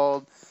being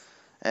called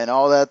and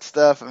all that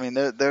stuff. I mean,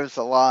 there's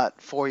a lot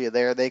for you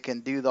there. They can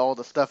do all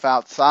the stuff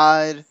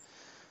outside.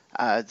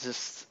 Oh,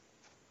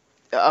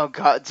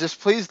 God, just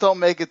please don't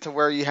make it to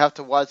where you have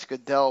to watch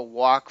Goodell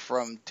walk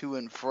from to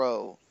and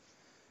fro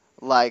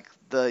like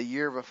the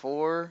year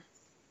before.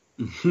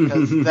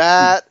 Because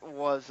that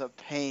was a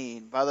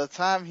pain. By the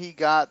time he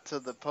got to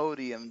the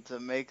podium to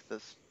make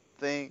this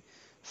thing,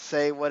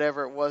 say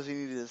whatever it was he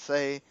needed to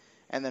say,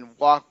 and then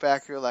walk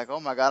back, you're like, oh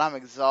my God, I'm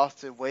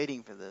exhausted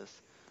waiting for this.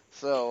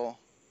 So.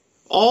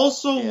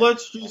 Also,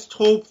 let's just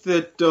hope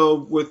that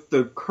with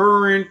the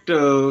current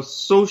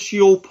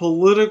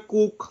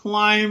socio-political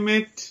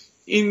climate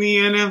in the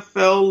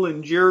NFL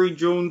and Jerry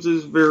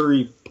Jones's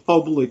very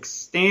public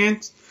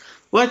stance,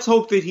 let's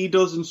hope that he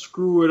doesn't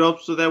screw it up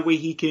so that way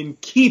he can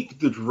keep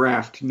the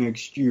draft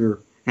next year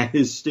at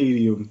his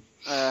stadium.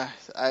 I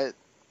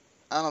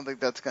don't think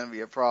that's going to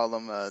be a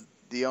problem.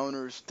 The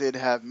owners did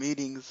have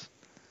meetings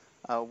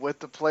with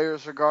the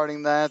players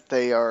regarding that.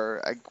 They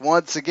are,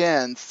 once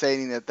again,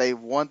 stating that they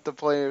want the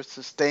players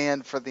to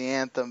stand for the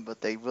anthem, but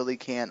they really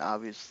can't,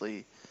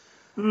 obviously.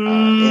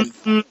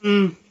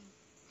 You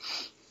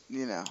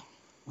know.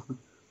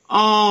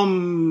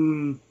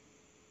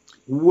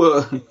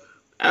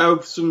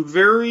 Some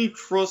very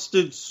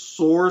trusted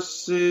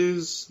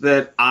sources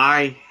that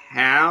I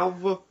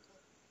have,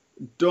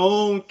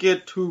 don't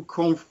get too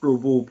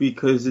comfortable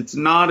because it's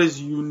not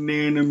as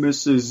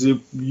unanimous as if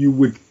you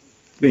would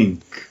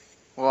think.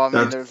 Well, I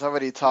mean, there's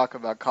already talk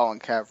about Colin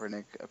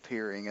Kaepernick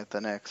appearing at the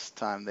next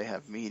time they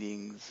have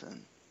meetings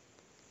and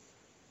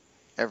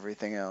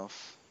everything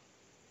else.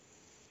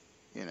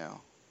 You know.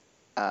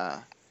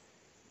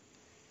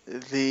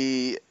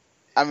 The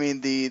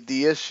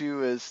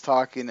issue is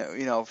talking,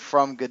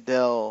 from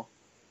Goodell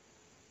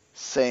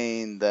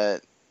saying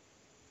that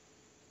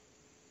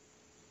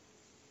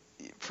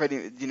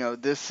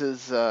this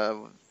is,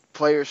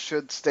 players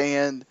should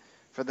stand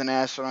for the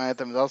national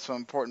anthem. It's also an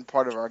important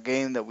part of our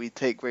game that we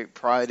take great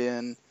pride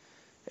in.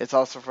 It's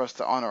also for us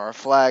to honor our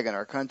flag and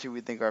our country. We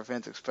think our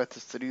fans expect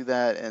us to do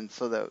that, and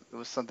so that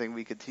was something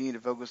we continue to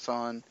focus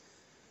on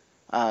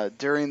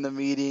during the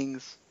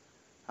meetings.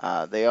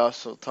 They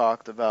also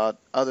talked about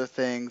other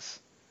things.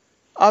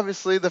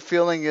 Obviously, the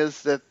feeling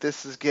is that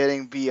this is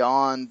getting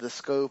beyond the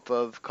scope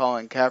of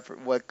Colin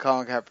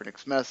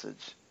Kaepernick's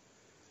message,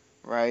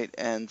 right?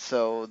 And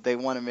so they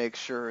want to make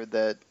sure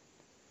that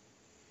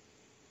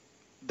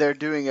they're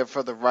doing it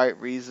for the right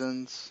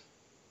reasons.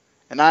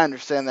 And I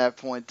understand that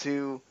point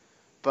too.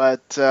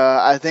 But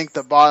I think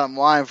the bottom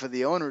line for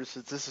the owners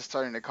is this is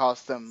starting to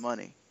cost them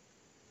money.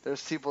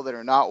 There's people that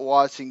are not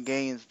watching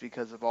games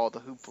because of all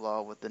the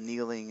hoopla with the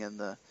kneeling and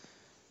the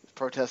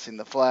protesting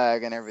the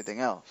flag and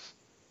everything else.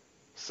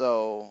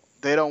 So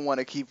they don't want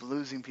to keep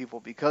losing people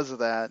because of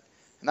that.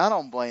 And I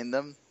don't blame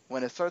them.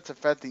 When it starts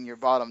affecting your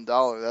bottom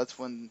dollar, that's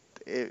when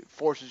it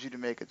forces you to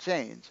make a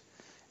change.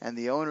 And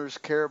the owners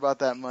care about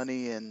that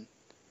money, and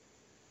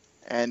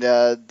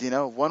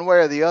one way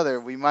or the other,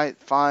 we might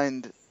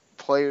find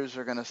players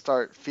are going to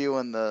start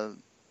feeling the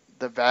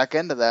back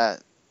end of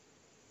that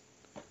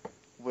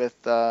with,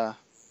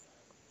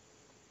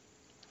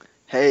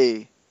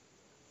 hey,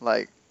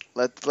 like,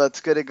 let's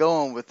get it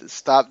going with it.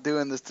 Stop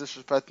doing this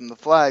disrespecting the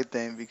flag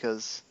thing,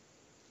 because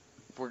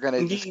we're going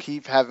to just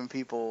keep having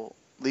people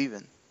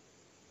leaving.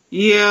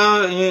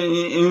 Yeah,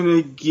 and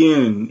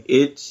again,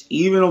 it's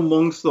even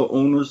amongst the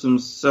owners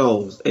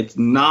themselves, it's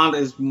not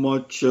as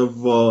much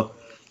of a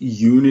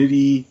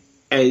unity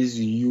as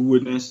you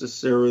would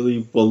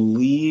necessarily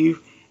believe,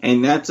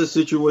 and that's a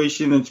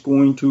situation that's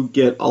going to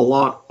get a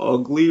lot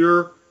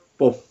uglier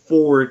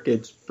before it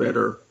gets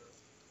better.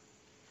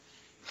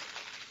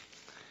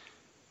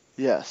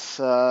 Yes,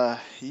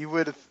 you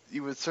would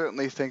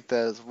certainly think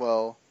that as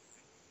well.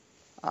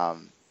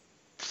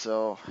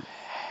 So,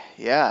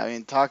 yeah, I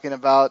mean, talking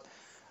about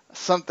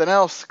something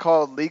else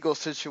called legal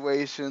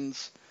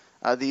situations,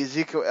 the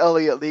Ezekiel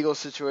Elliot legal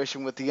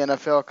situation with the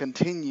NFL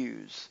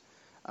continues,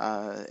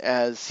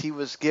 as he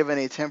was given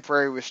a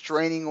temporary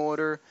restraining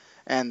order,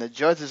 and the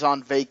judge is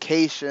on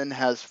vacation,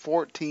 has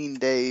 14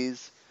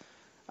 days.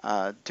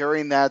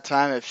 During that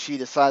time, if she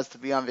decides to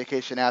be on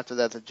vacation after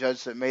that, the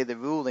judge that made the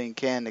ruling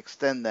can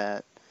extend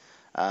that.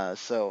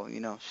 So,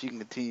 she can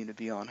continue to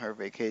be on her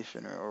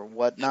vacation or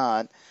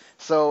whatnot.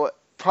 So,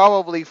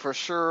 probably for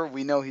sure,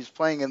 we know he's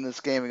playing in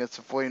this game against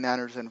the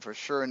 49ers, and for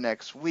sure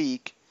next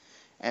week,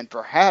 and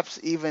perhaps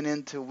even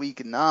into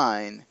week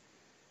 9,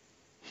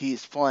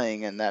 he's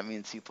playing, and that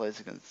means he plays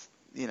against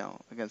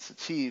the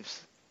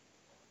Chiefs.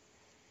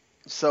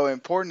 So,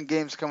 important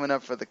games coming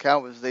up for the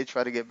Cowboys. They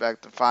try to get back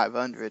to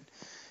 500,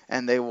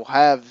 and they will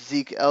have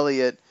Zeke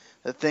Elliott.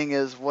 The thing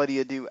is, what do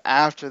you do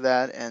after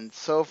that? And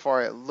so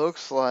far, it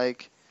looks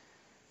like,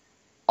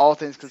 all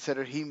things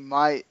considered, he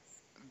might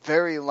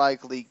very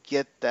likely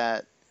get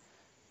that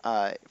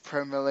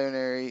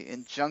preliminary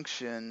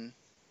injunction,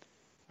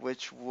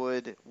 which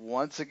would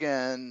once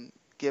again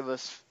give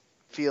us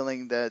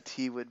feeling that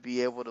he would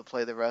be able to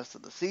play the rest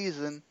of the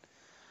season.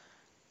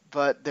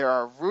 But there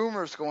are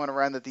rumors going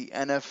around that the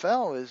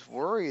NFL is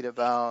worried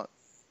about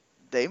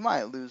they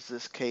might lose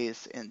this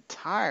case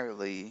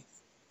entirely,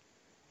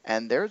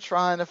 and they're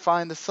trying to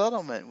find a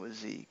settlement with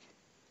Zeke.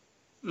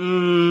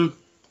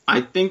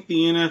 I think the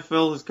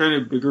NFL is kind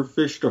of bigger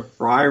fish to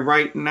fry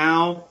right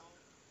now.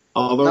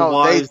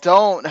 Otherwise, no, they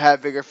don't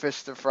have bigger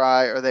fish to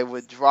fry, or they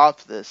would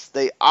drop this.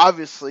 They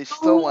obviously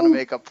still want to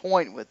make a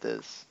point with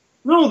this.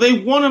 No, they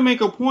want to make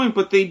a point,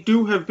 but they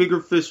do have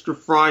bigger fish to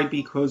fry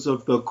because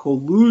of the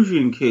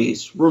collusion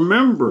case.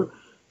 Remember,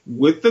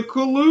 with the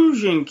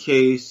collusion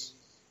case,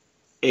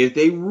 if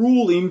they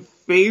rule in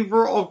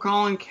favor of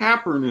Colin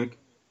Kaepernick,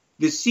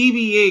 the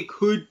CBA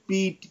could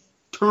be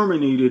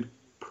terminated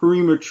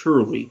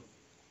prematurely.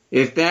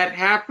 If that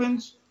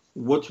happens,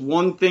 what's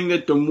one thing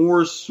that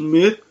DeMaurice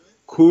Smith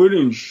could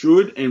and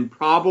should and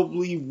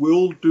probably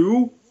will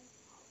do?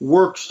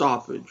 Work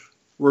stoppage,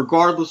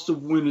 regardless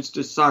of when it's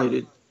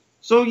decided.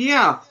 So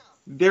yeah,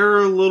 they're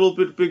a little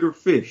bit bigger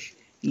fish.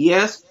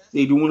 Yes,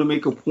 they do want to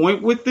make a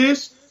point with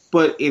this,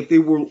 but if they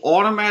were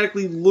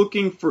automatically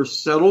looking for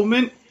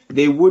settlement,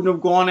 they wouldn't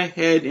have gone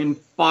ahead and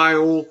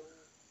filed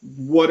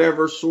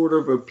whatever sort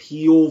of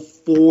appeal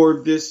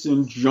for this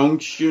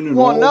injunction.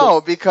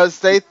 And because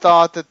they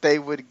thought that they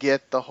would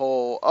get the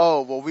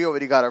whole, we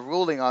already got a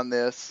ruling on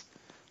this,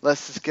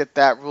 let's just get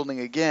that ruling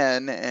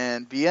again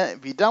and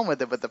be done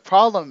with it. But the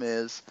problem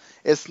is,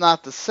 it's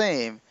not the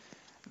same.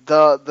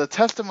 The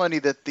testimony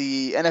that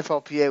the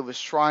NFLPA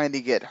was trying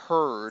to get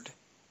heard,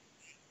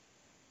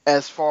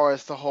 as far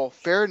as the whole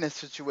fairness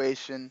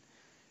situation,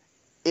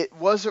 it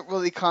wasn't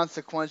really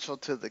consequential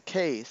to the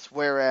case,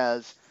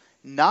 whereas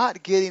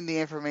not getting the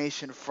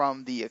information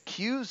from the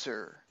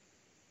accuser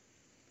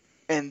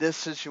in this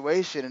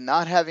situation and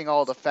not having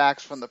all the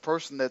facts from the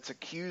person that's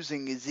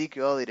accusing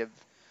Ezekiel Elliott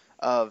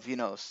of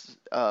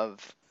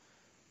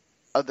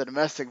the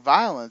domestic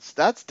violence,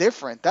 that's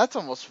different. That's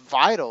almost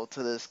vital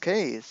to this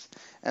case.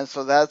 And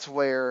so that's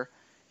where,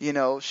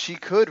 she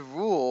could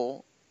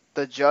rule,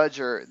 the judge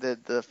or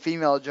the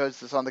female judge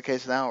that's on the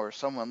case now or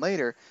someone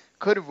later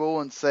could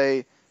rule and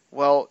say,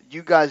 well,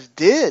 you guys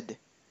did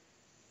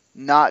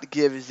not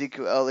give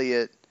Ezekiel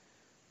Elliott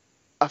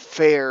a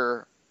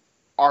fair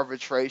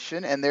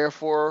arbitration, and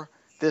therefore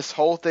this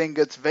whole thing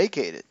gets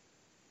vacated,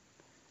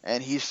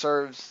 and he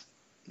serves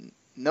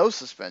no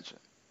suspension.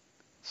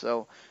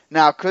 So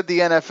now, could the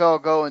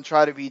NFL go and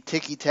try to be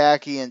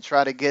ticky-tacky and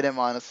try to get him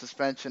on a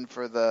suspension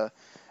for the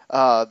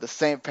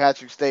St.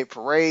 Patrick's Day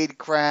parade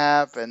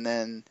crap, and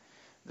then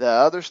The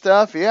other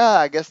stuff, yeah,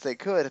 I guess they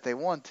could if they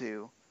want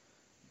to.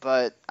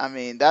 But, I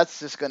mean, that's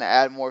just going to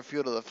add more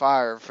fuel to the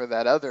fire for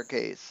that other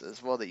case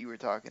as well that you were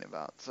talking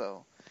about.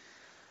 So,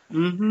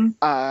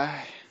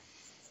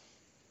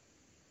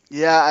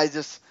 yeah,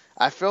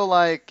 I feel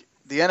like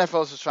the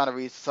NFL is just trying to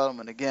reach a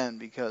settlement again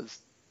because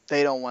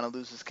they don't want to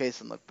lose this case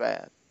and look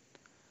bad.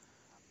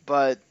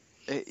 But,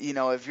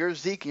 if you're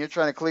Zeke and you're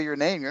trying to clear your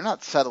name, you're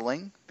not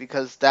settling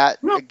because that,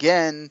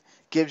 again,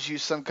 gives you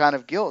some kind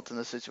of guilt in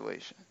the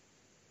situation.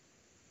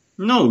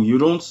 No, you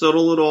don't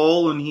settle at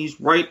all, and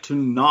he's right to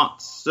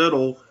not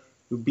settle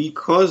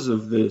because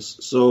of this.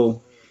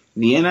 So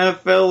the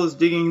NFL is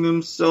digging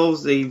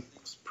themselves a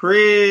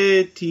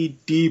pretty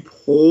deep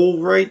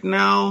hole right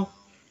now,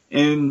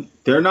 and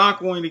they're not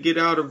going to get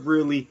out of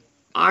really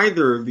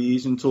either of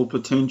these until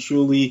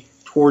potentially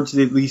towards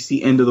at least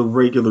the end of the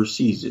regular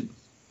season.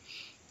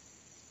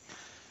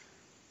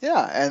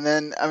 Yeah, and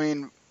then, I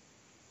mean,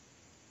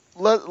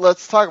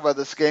 let's talk about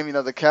this game.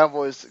 The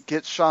Cowboys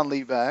get Sean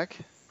Lee back.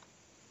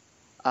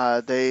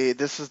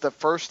 This is the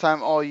first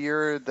time all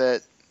year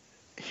that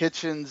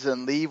Hitchens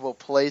and Lee will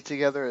play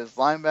together as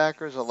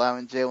linebackers,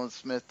 allowing Jalen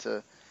Smith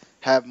to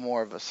have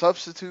more of a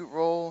substitute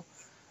role,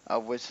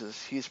 which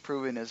he's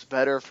proven is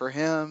better for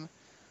him.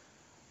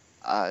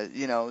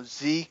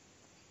 Zeke,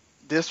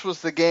 this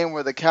was the game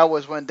where the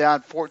Cowboys went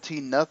down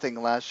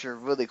 14-0 last year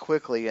really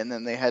quickly, and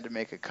then they had to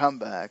make a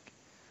comeback.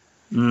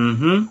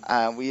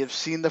 We have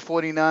seen the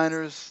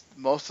 49ers.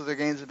 Most of their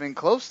games have been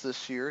close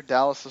this year.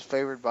 Dallas is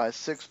favored by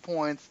 6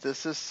 points.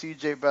 This is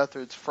C.J.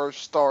 Beathard's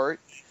first start.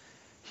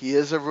 He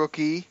is a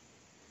rookie.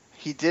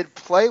 He did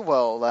play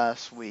well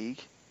last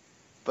week,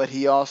 but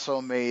he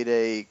also made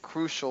a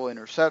crucial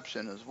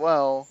interception as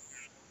well.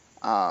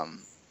 And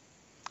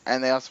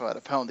they also had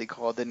a penalty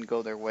call. Didn't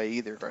go their way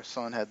either. Our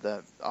son had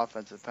the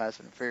offensive pass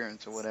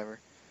interference or whatever.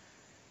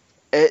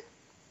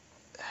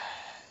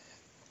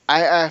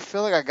 I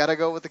feel like I gotta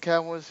go with the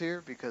Cowboys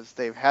here because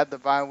they've had the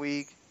bye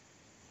week.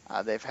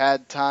 They've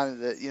had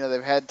time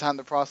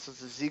to process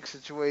the Zeke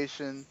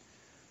situation.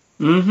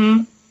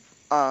 And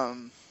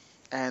the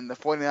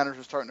 49ers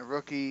are starting a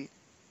rookie.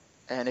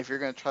 And if you're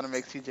going to try to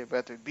make C.J.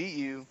 Beathard beat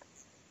you,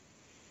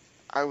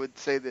 I would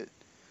say that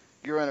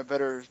you're in a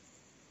better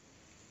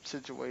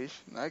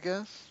situation, I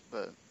guess.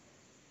 But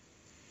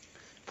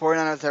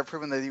 49ers have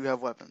proven that you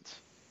have weapons.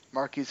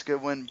 Marquise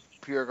Goodwin,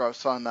 Pierre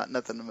Garçon,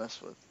 nothing to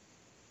mess with.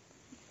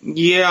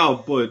 Yeah,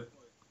 but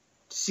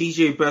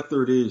C.J.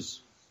 Beathard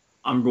is.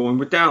 I'm going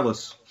with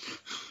Dallas.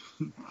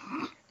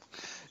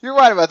 You're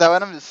right about that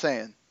one. I'm just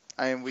saying.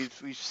 I mean,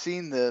 we've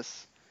seen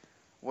this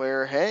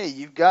where, hey,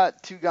 you've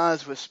got two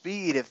guys with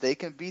speed. If they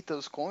can beat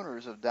those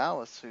corners of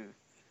Dallas who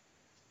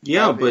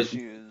have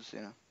issues,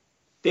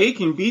 they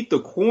can beat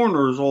the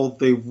corners all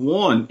they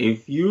want.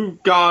 If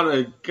you've got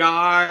a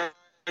guy,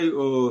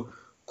 a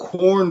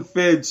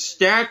corn-fed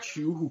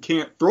statue who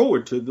can't throw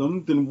it to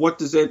them, then what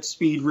does that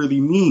speed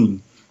really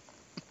mean?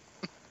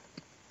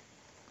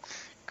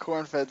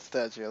 Corn-fed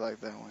statue, I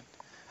like that one.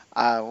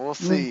 We'll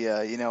see.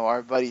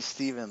 Our buddy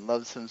Steven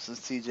loves him some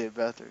C.J.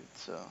 Beathard,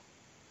 so.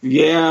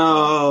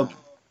 Yeah,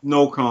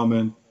 no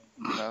comment.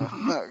 No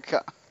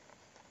comment.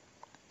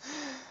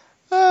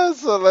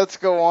 So let's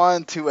go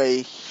on to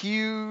a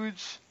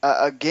huge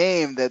a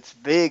game that's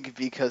big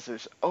because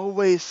there's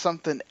always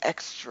something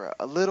extra,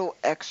 a little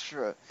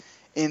extra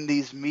in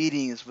these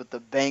meetings with the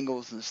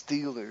Bengals and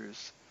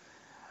Steelers.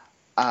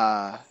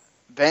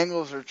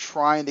 Bengals are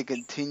trying to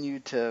continue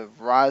to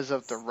rise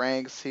up the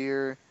ranks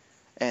here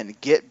and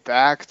get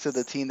back to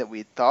the team that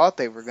we thought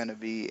they were going to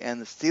be.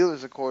 And the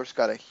Steelers, of course,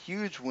 got a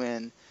huge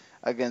win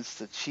against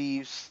the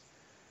Chiefs.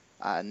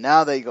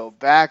 Now they go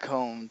back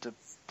home to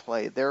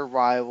play their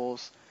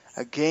rivals.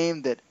 A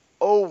game that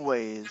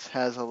always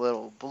has a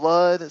little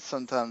blood,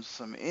 sometimes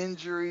some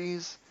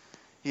injuries.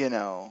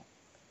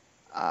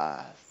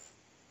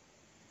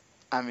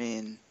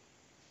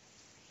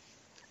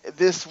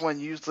 This one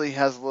usually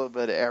has a little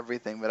bit of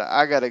everything, but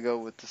I got to go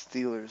with the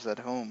Steelers at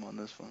home on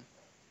this one.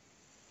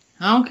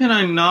 How can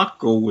I not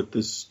go with the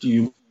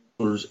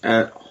Steelers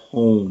at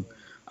home?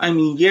 I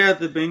mean, yeah,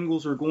 the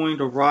Bengals are going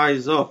to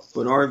rise up,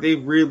 but are they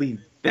really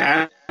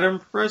that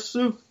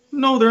impressive?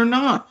 No, they're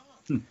not.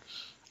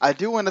 I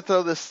do want to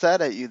throw this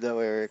stat at you, though,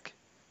 Eric.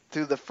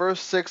 Through the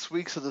first 6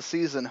 weeks of the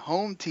season,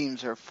 home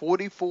teams are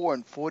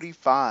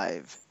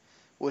 44-45,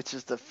 which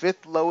is the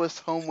fifth lowest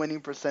home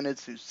winning percentage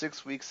through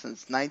 6 weeks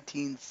since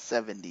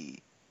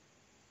 1970.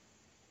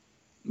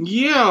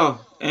 Yeah,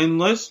 and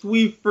lest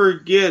we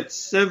forget,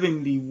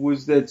 70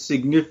 was that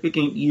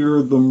significant year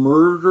of the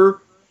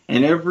merger,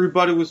 and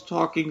everybody was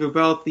talking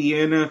about the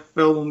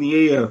NFL and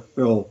the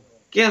AFL.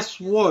 Guess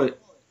what?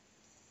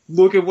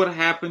 Look at what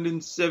happened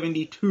in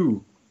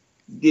 72.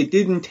 It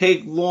didn't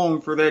take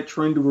long for that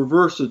trend to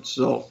reverse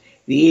itself.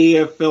 The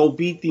AFL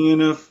beat the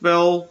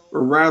NFL,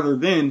 or rather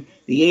then,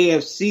 the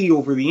AFC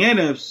over the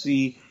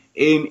NFC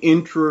in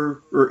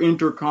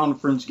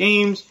inter-conference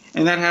games,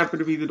 and that happened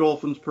to be the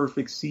Dolphins'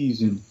 perfect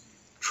season.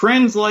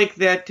 Trends like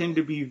that tend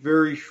to be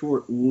very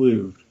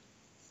short-lived.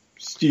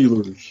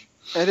 Steelers.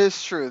 It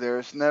is true.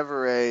 There's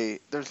never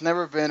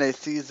been a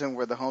season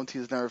where the home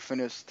team's never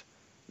finished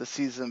the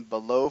season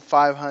below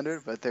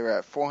 500, but they're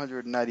at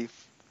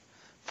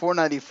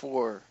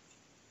 494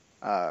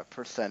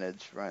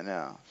 percentage right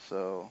now.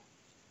 So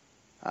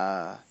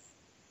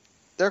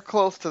they're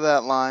close to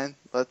that line.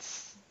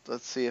 Let's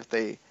see if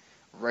they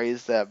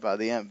raise that by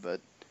the end.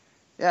 But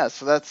yeah,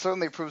 so that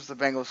certainly proves the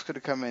Bengals could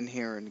have come in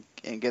here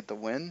and get the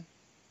win.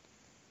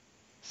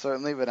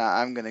 Certainly, but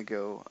I'm going to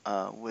go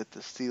with the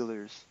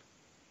Steelers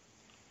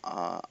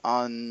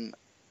on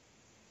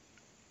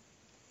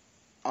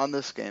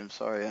this game.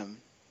 Sorry, I'm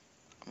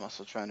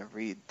also trying to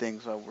read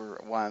things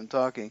while I'm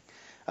talking.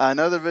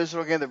 Another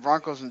divisional game, the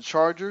Broncos and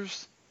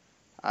Chargers.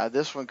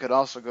 This one could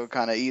also go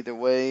kind of either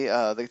way.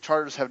 The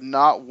Chargers have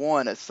not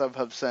won at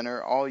StubHub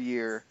Center all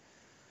year.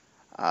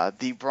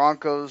 The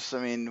Broncos,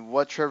 I mean,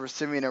 what Trevor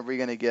Siemian are we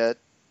going to get?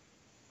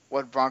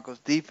 What Broncos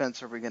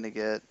defense are we going to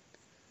get?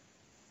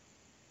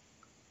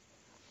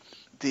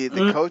 The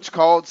coach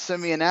called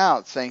Siemian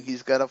out, saying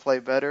he's got to play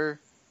better.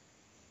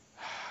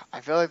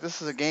 I feel like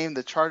this is a game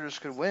the Chargers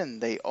could win.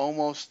 They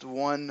almost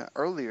won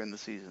earlier in the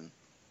season.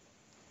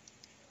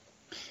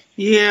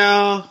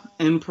 Yeah,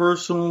 and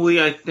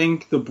personally, I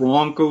think the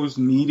Broncos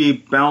need a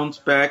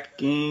bounce-back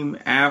game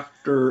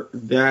after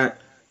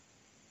that,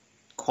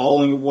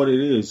 calling it what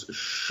it is,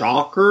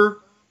 shocker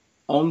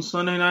on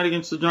Sunday night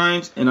against the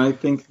Giants, and I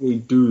think they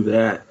do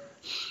that.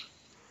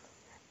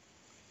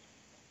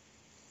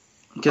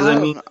 Because, I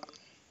mean,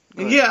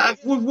 yeah,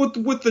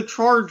 with the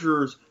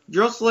Chargers,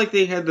 just like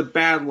they had the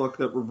bad luck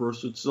that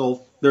reversed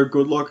itself, their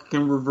good luck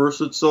can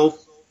reverse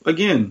itself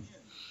again.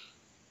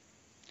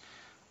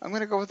 I'm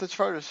going to go with the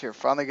Chargers here.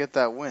 Finally get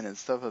that win in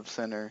StubHub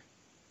Center.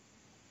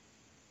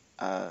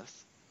 I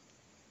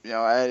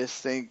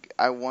just think,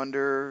 I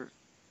wonder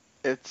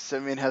if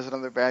Siemian has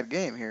another bad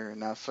game here.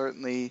 Now,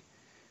 certainly,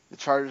 the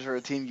Chargers are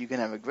a team you can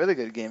have a really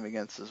good game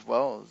against as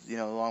well,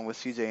 along with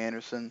C.J.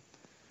 Anderson,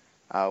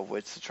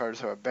 which the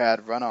Chargers have a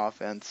bad run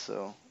offense,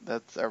 so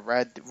that's a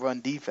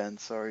run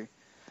defense, sorry.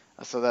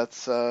 So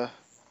that's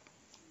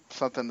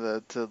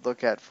something to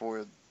look at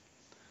for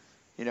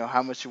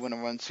how much you want to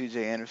run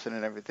C.J. Anderson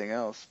and everything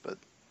else. But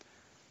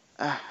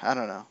I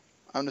don't know.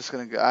 I'm just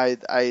going to go. I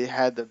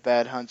had the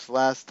bad hunch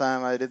last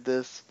time I did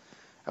this.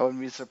 I wouldn't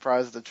be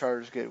surprised if the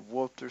Chargers get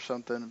whooped or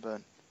something, but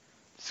I'm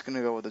just going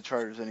to go with the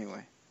Chargers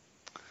anyway.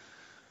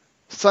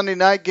 Sunday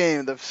night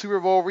game, the Super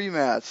Bowl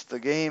rematch. The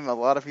game a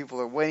lot of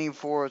people are waiting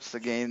for. It's the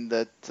game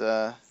that,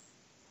 the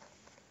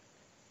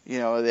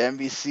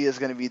NBC is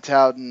going to be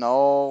touting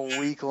all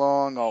week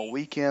long, all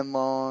weekend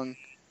long.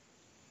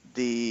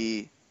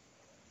 That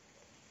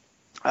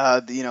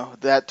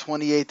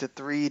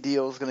 28-3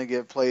 deal is going to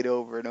get played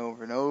over and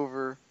over and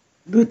over.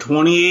 The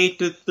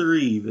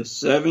 28-3, the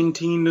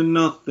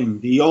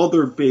 17-0, the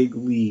other big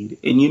lead.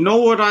 And you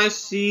know what I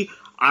see?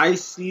 I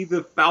see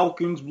the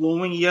Falcons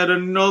blowing yet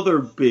another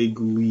big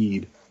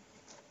lead.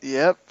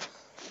 Yep,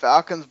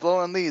 Falcons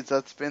blowing leads.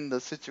 That's been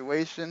the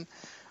situation.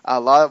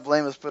 A lot of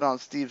blame is put on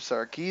Steve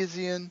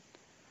Sarkisian,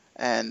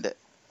 and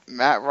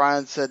Matt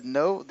Ryan said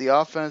no, the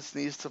offense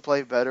needs to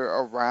play better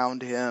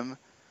around him.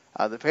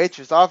 The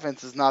Patriots'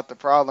 offense is not the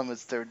problem,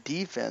 it's their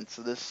defense.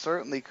 So this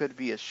certainly could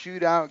be a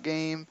shootout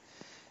game.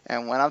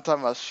 And when I'm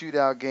talking about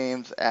shootout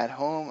games at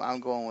home, I'm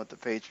going with the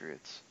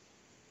Patriots.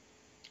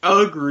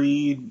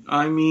 Agreed.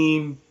 I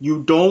mean, the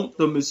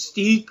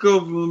mystique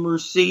of the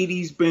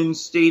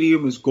Mercedes-Benz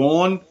Stadium is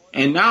gone,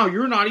 and now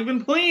you're not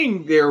even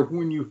playing there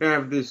when you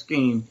have this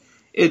game.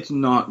 It's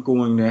not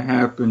going to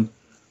happen.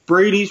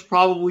 Brady's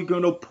probably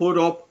going to put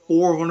up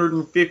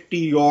 450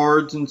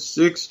 yards and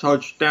 6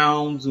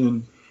 touchdowns,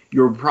 and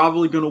you're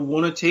probably going to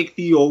want to take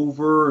the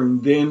over,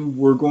 and then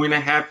we're going to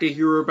have to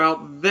hear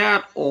about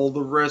that all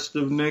the rest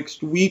of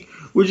next week,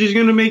 which is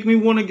going to make me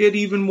want to get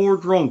even more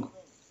drunk.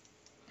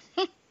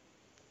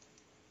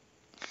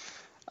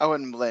 I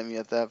wouldn't blame you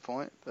at that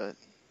point, but...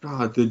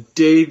 God, the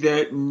day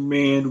that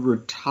man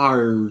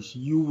retires,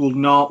 you will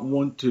not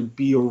want to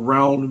be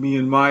around me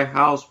in my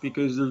house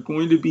because there's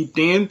going to be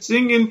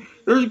dancing and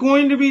there's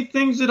going to be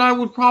things that I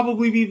would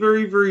probably be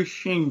very, very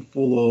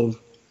shameful of.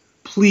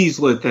 Please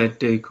let that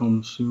day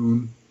come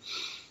soon.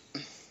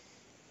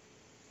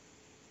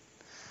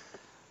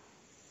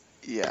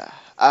 Yeah.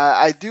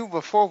 I do,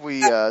 before we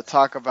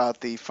talk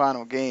about the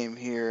final game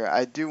here,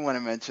 I do want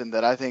to mention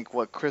that I think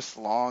what Chris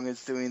Long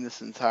is doing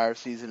this entire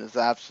season is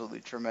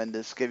absolutely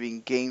tremendous, giving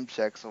game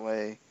checks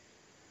away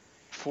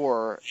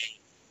for,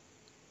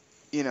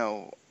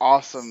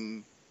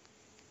 awesome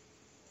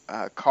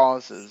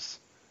causes.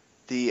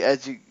 The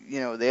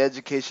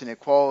education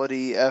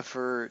equality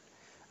effort,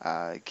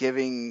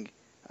 giving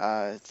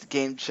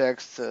game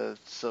checks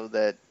so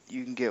that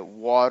you can get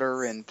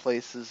water in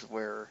places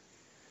where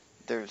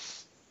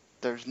there's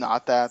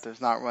not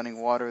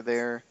running water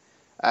there.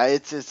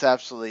 It's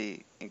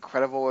absolutely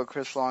incredible what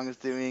Chris Long is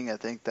doing. I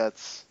think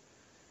that's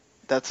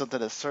something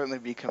to certainly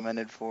be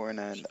commended for,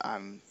 and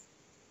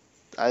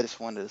I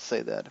just wanted to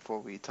say that before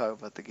we talk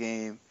about the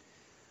game.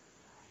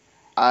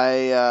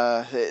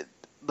 The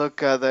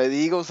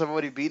Eagles have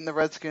already beaten the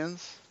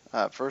Redskins,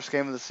 first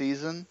game of the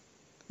season.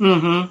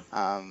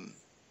 Mm-hmm.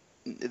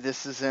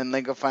 This is in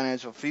Lincoln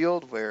Financial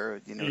Field, where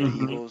the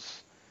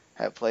Eagles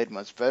have played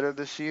much better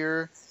this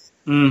year.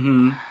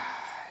 Mm-hmm.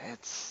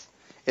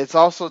 It's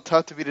also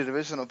tough to beat a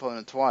divisional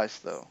opponent twice,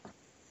 though.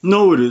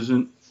 No, it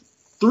isn't.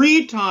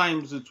 3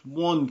 times it's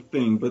one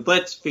thing, but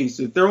let's face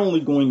it, they're only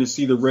going to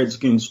see the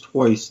Redskins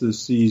twice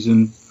this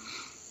season.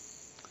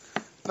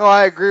 No,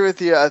 I agree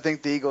with you. I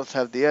think the Eagles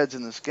have the edge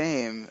in this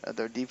game.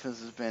 Their defense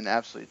has been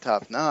absolutely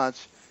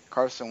top-notch.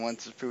 Carson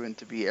Wentz has proven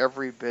to be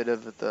every bit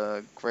of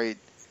the great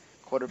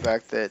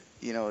quarterback that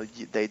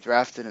they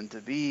drafted him to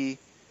be.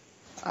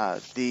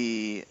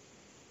 Alshon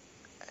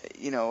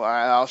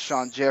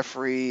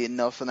Jeffrey and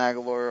Nelson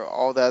Aguilar,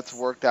 all that's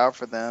worked out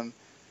for them.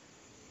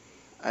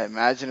 I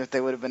imagine if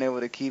they would have been able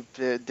to keep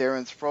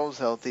Darren Sproles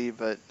healthy,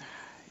 but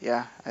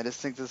yeah, I just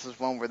think this is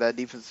one where that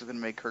defense is going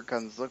to make Kirk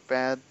Cousins look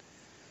bad,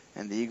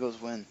 and the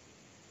Eagles win.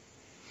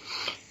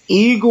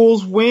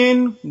 Eagles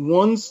win,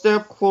 one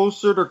step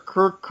closer to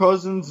Kirk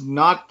Cousins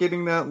not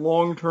getting that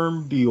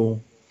long-term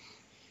deal.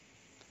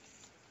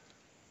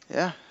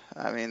 Yeah,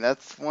 I mean,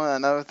 that's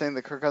another thing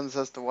that Kirk Cousins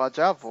has to watch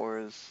out for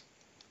is,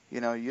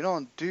 you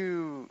don't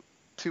do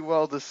too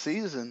well this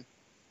season,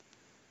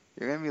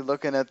 you're going to be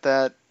looking at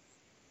that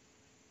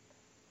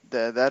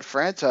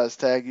franchise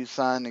tag you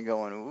signed and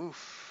going,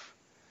 oof,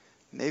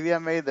 maybe I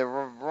made the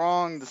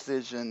wrong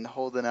decision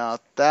holding out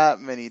that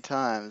many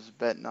times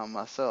betting on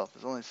myself.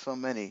 There's only so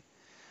many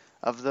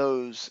of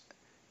those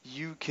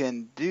you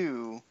can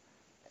do.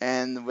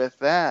 And with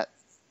that,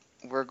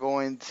 we're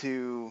going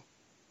to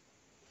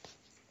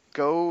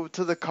go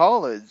to the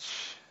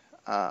college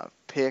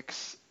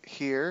picks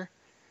here,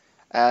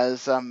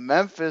 as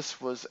Memphis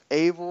was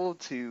able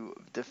to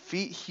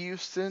defeat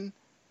Houston.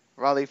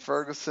 Riley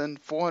Ferguson,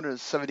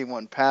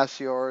 471 pass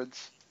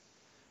yards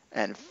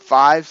and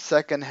 5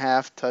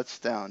 second-half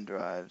touchdown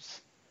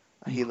drives.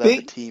 He led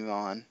the team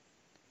on.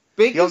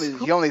 He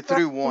only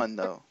threw one,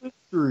 though.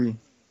 History.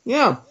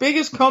 Yeah,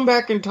 biggest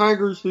comeback in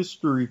Tigers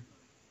history.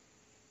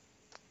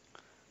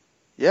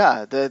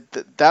 Yeah,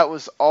 that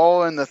was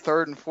all in the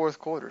third and fourth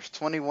quarters.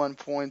 21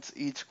 points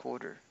each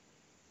quarter.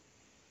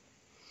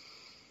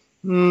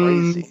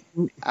 Crazy.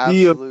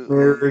 Absolutely. The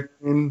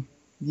American.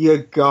 You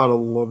gotta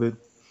love it.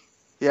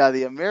 Yeah,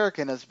 the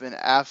American has been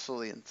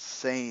absolutely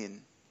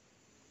insane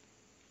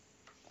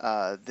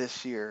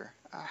this year.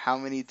 How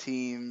many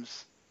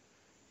teams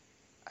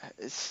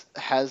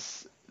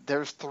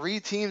there's 3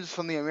 teams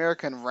from the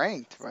American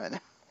ranked right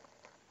now.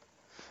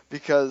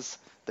 Because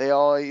they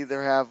all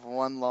either have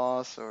one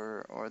loss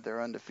or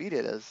they're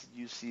undefeated, as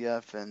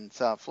UCF and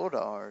South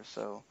Florida are.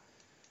 So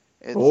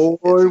it's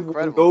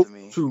incredible to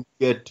me. To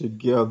get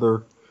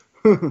together.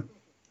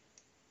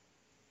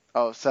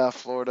 Oh, South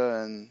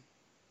Florida and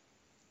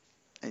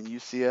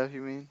UCF,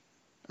 you mean?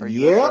 Or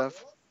yep.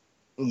 USF?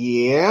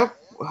 Yep.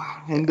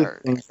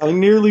 And I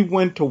nearly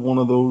went to one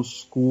of those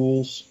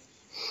schools.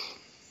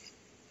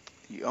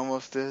 You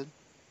almost did?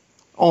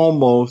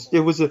 Almost. It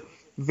was a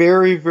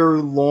very,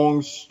 very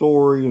long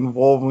story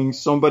involving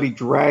somebody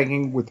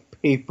dragging with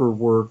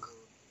paperwork.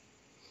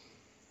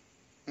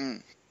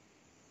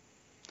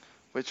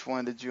 Which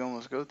one did you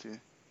almost go to?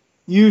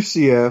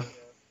 UCF.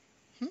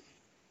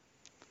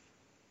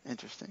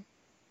 Interesting.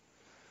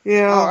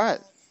 Yeah. All right.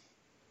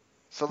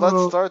 So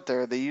let's start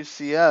there. The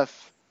UCF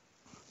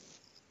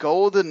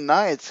Golden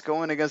Knights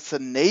going against the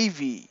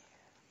Navy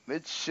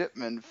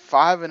Midshipmen,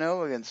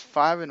 5-0 against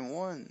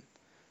 5-1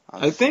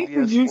 on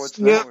CBS Sports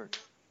Network.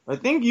 I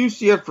think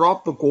UCF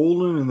dropped the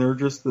Golden and they're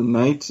just the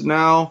Knights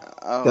now.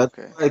 That's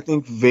okay. I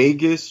think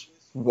Vegas,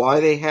 why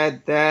they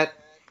had that.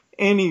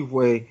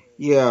 Anyway,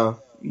 yeah,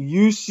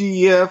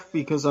 UCF,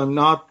 because I'm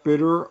not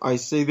bitter, I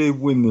say they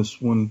win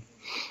this one.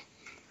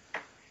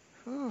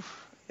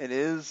 It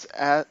is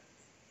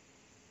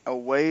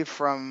away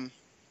from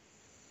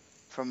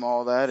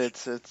all that.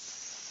 It's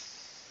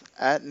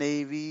at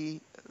Navy.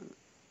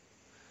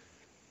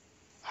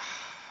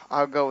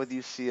 I'll go with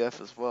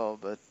UCF as well,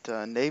 but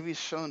Navy's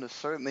shown to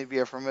certainly be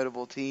a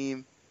formidable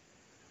team.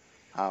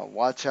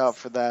 Watch out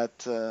for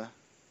that.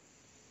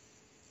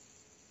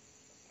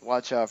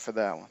 Watch out for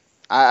that one.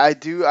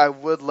 I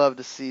would love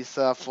to see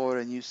South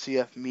Florida and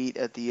UCF meet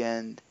at the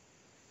end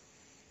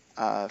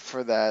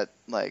for that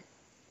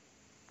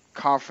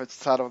conference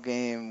title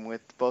game,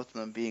 with both of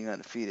them being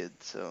undefeated.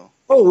 So.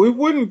 Oh, it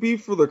wouldn't be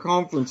for the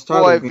conference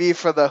title. Well, it'd be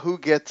for the who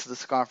gets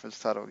this conference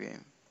title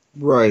game.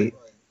 Right.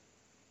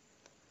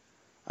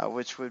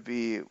 Which would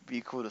be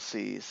cool to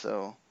see.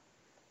 So,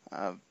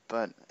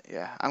 but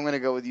yeah, I'm gonna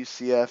go with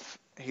UCF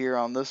here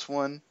on this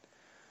one.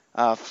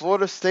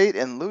 Florida State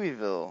and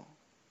Louisville.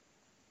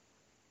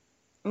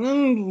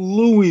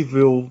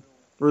 Louisville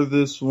for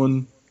this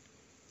one.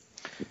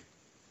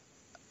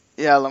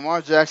 Yeah,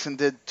 Lamar Jackson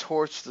did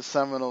torch the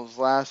Seminoles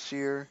last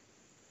year.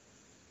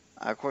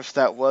 Of course,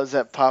 that was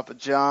at Papa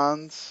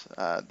John's.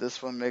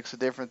 This one makes a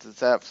difference.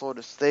 It's at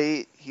Florida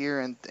State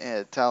here in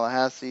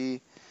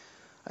Tallahassee.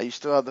 You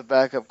still have the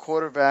backup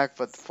quarterback,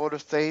 but Florida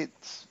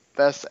State's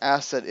best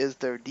asset is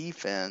their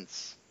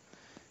defense.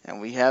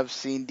 And we have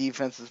seen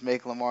defenses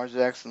make Lamar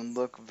Jackson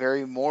look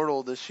very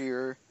mortal this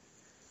year.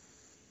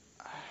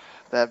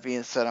 That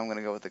being said, I'm going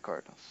to go with the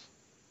Cardinals.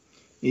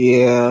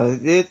 Yeah,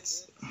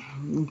 it's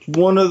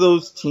one of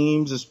those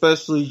teams,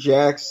 especially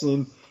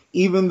Jackson.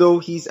 Even though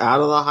he's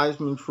out of the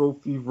Heisman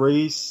Trophy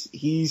race,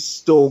 he's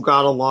still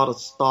got a lot of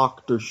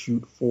stock to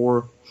shoot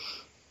for.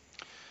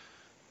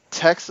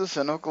 Texas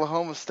and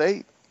Oklahoma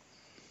State.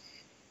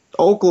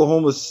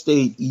 Oklahoma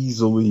State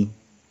easily.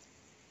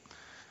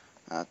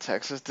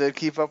 Texas did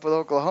keep up with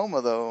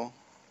Oklahoma, though.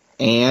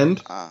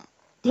 And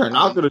they're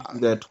not going to do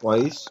that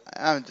twice.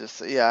 I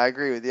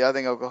agree with you. I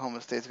think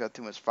Oklahoma State's got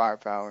too much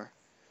firepower.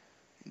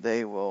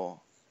 They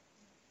will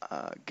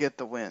get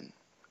the win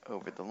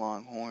over the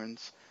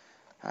Longhorns.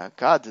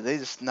 God, do they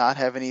just not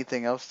have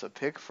anything else to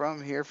pick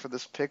from here for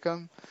this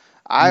pick'em?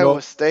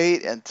 Iowa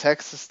State and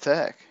Texas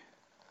Tech.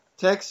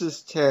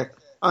 Texas Tech.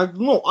 I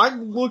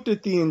looked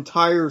at the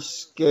entire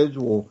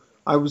schedule.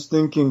 I was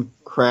thinking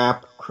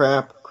crap,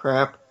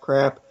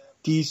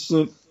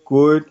 decent,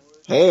 good.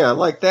 Hey, I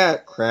like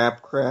that.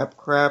 Crap.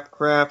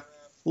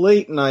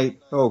 Late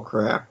night. Oh,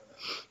 crap.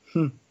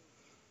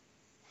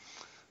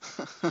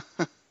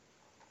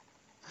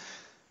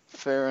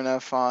 Fair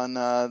enough on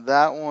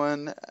that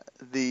one.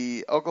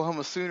 The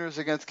Oklahoma Sooners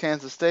against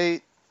Kansas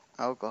State.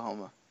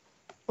 Oklahoma.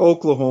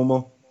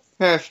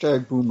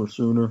 Hashtag Boomer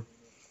Sooner.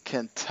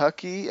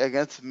 Kentucky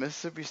against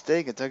Mississippi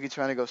State. Kentucky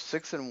trying to go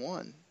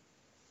 6-1.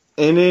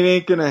 And it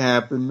ain't going to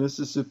happen.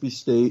 Mississippi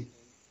State.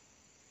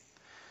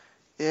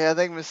 Yeah, I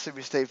think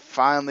Mississippi State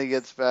finally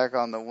gets back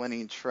on the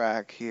winning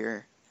track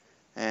here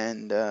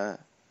and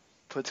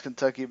puts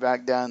Kentucky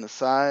back down to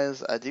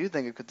size. I do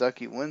think if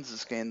Kentucky wins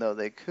this game, though,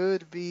 they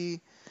could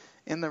be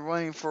in the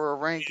running for a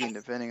ranking,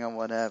 depending on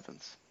what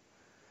happens.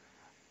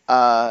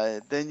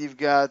 Then you've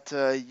got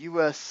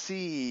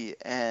USC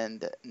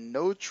and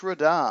Notre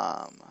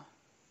Dame.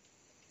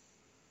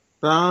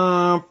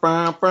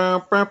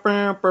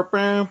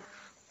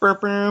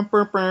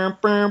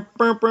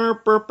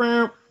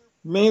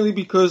 Mainly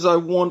because I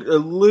want a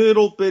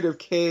little bit of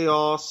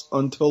chaos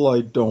until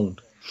I don't.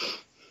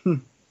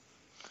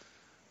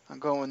 I'm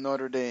going with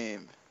Notre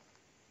Dame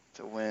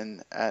to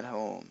win at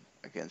home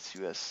against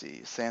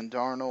USC. Sam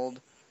Darnold,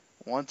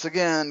 once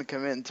again,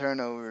 committing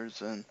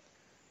turnovers and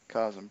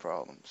causing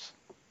problems.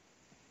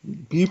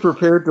 Be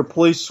prepared to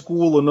play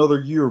school another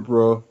year,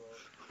 bro.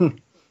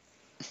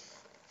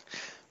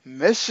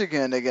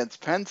 Michigan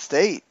against Penn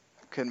State.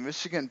 Can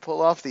Michigan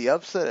pull off the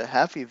upset at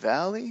Happy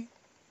Valley?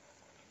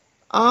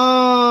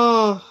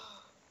 I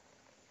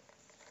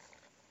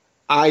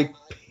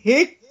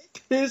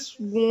picked this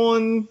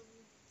one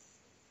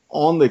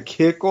on the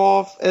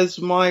kickoff as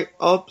my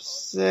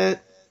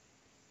upset.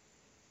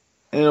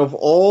 And of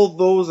all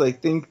those, I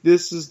think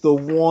this is the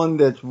one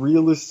that's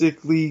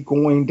realistically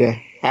going to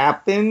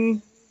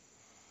happen.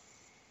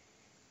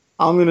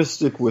 I'm going to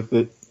stick with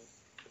it.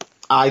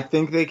 I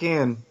think they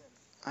can.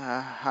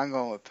 I'm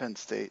going with Penn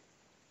State.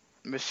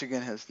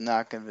 Michigan has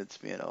not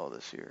convinced me at all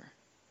this year.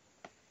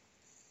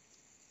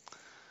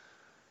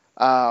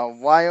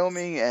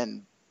 Wyoming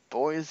and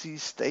Boise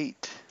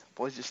State.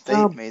 Boise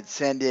State made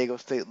San Diego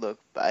State look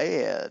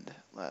bad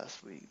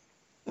last week.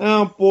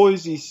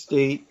 Boise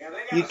State.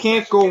 You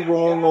can't go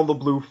wrong on the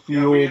blue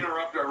field. We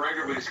interrupt our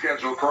regularly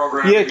scheduled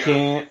program. You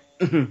can't.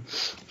 I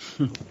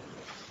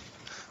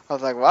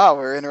was like, wow,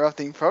 we're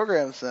interrupting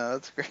programs now.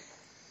 That's great.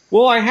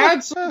 Well, I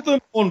had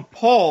something on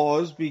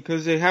pause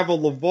because they have a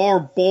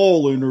LeVar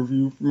Ball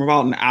interview from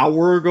about an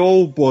hour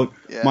ago, but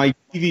my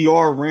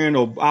DVR ran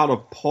out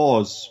of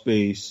pause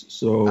space,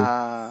 so...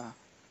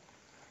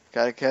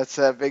 Gotta catch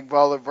that big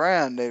baller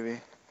brand, maybe.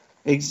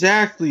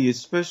 Exactly,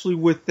 especially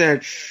with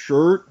that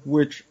shirt,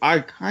 which I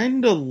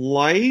kinda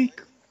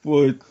like,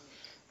 but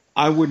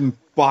I wouldn't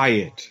buy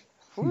it.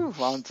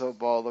 Lonzo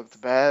Ball looked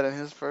bad in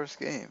his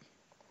first game.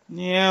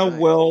 Yeah,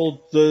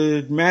 well,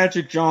 the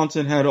Magic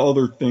Johnson had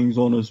other things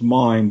on his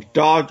mind.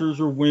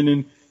 Dodgers are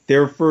winning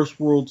their first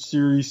World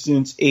Series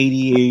since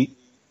 '88.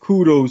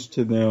 Kudos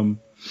to them.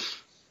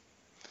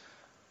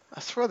 I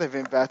swear they've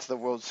been back to the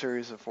World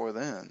Series before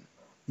then.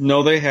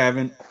 No, they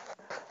haven't.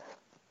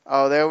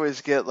 Oh, they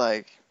always get,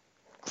 like,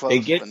 close. They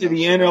get to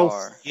the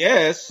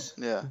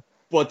NLCS,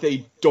 but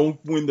they don't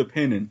win the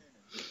pennant.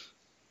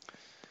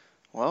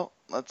 Well,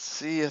 let's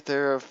see if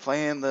they're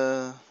playing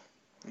the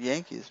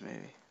Yankees,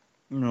 maybe.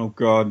 Oh,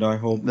 God, I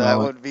hope not. That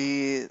would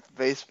be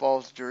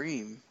baseball's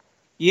dream.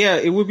 Yeah,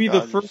 it would be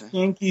the first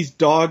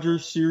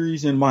Yankees-Dodgers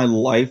series in my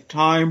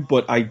lifetime,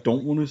 but I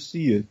don't want to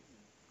see it.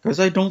 Because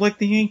I don't like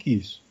the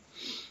Yankees.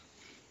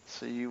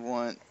 So you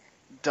want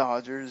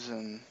Dodgers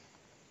and...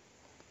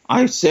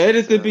 I said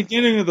at the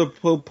beginning of the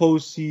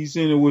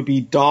postseason it would be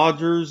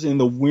Dodgers and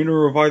the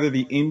winner of either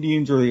the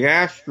Indians or the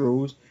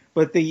Astros,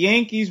 but the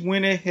Yankees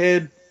went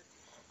ahead...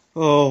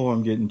 Oh,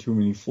 I'm getting too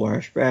many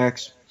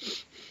flashbacks.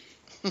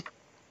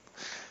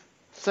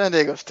 San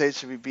Diego State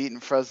should be beating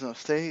Fresno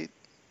State.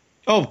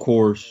 Of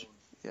course.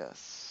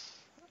 Yes.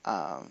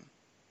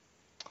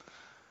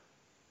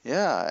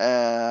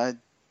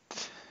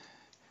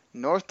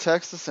 North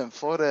Texas and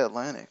Florida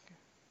Atlantic.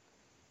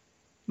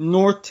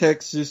 North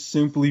Texas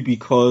simply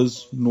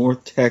because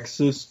North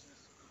Texas.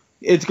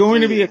 It's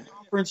going to be a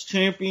conference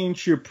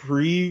championship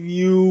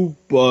preview,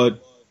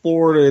 but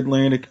Florida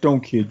Atlantic,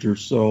 don't kid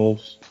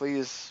yourselves.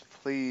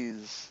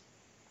 Please,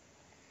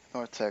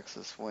 North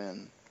Texas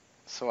win,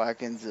 so I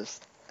can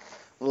just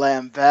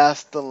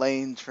lambast the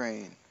lane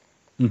train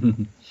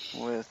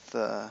with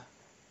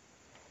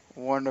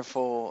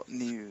wonderful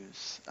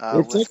news.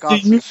 It's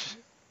Wisconsin.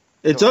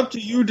 up to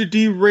you to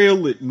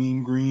derail it,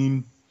 Mean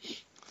Green.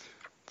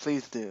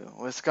 Please do.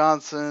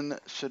 Wisconsin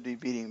should be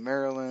beating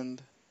Maryland.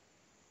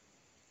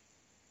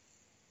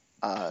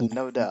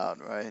 No doubt,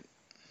 right?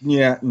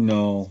 Yeah,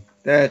 no.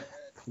 That,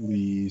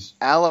 please.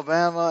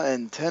 Alabama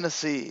and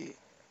Tennessee.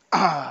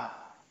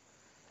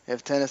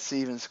 If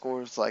Tennessee even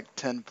scores like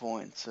 10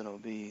 points, it'll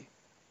be...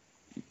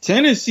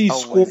 Tennessee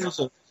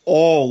scores at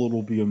all,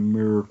 it'll be a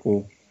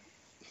miracle.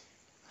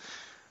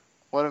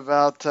 What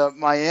about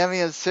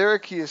Miami and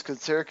Syracuse?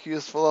 Could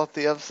Syracuse pull off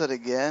the upset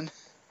again?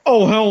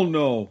 Oh, hell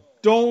no.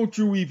 Don't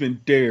you even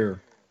dare.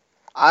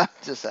 I'm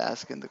just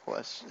asking the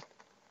question.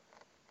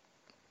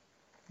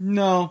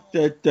 No,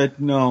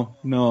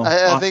 no.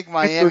 I think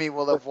Miami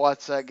will have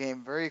watched that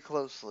game very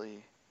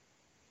closely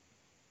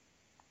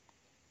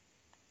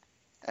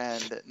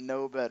and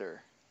know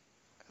better.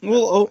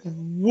 Well,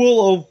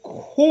 of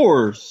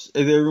course,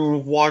 they're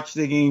going to watch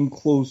the game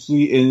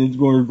closely and it's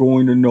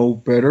going to know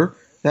better.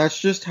 That's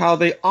just how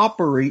they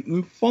operate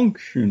and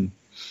function.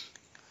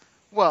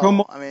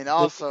 Well, I mean,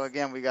 also,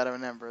 again, we got to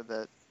remember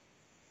that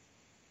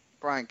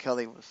Brian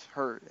Kelly was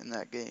hurt in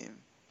that game,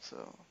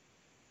 so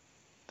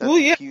that's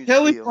a huge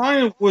Kelly deal.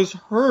 Bryant was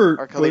hurt.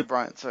 Or Kelly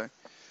Bryant, sorry.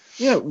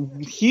 Yeah,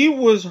 he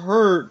was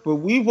hurt, but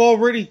we've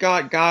already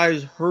got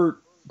guys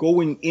hurt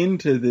going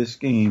into this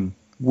game.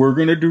 We're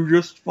going to do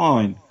just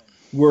fine.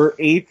 We're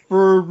 8th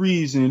for a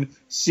reason.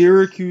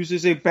 Syracuse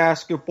is a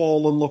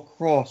basketball and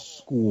lacrosse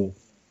school.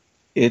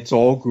 It's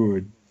all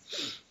good.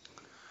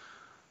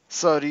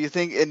 So do you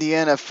think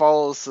Indiana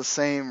follows the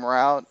same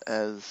route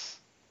as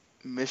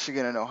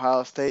Michigan and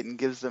Ohio State and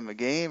gives them a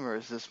game, or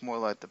is this more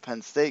like the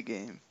Penn State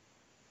game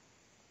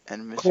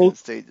and Michigan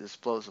State just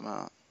blows them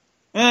out?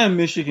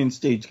 Michigan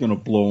State's going to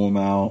blow them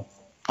out.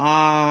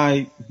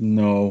 I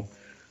know.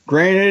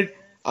 Granted,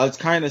 it's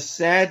kind of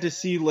sad to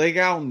see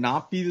Legow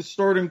not be the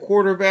starting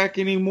quarterback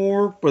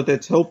anymore, but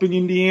that's helping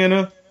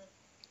Indiana.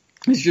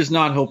 It's just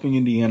not helping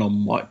Indiana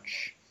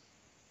much.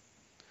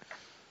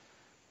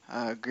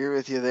 I agree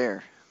with you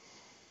there.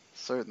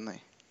 Certainly.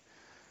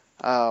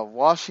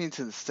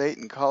 Washington State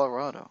and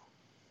Colorado.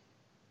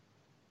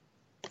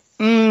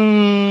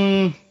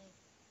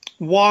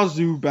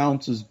 Wazoo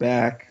bounces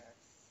back.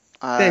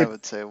 I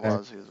would say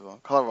Wazoo as well.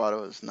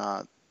 Colorado is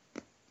not.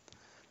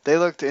 They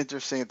looked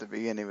interesting at the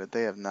beginning, but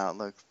they have not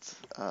looked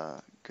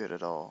good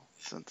at all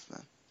since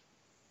then.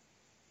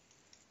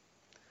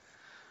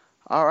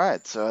 All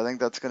right, so I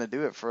think that's going to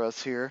do it for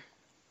us here.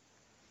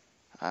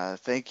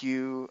 Thank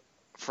you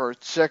for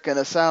checking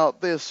us out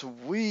this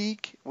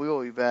week. We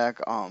will be back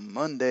on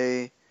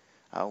Monday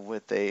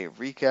with a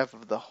recap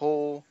of the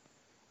whole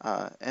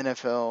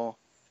NFL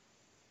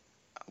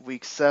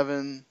Week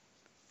 7,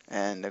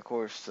 and of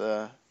course,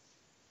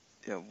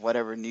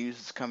 whatever news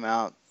has come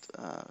out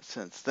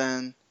since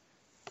then.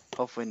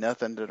 Hopefully,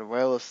 nothing to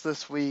derail us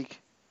this week.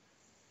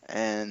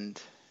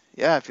 And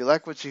yeah, if you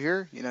like what you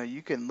hear,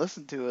 you can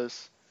listen to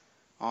us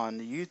on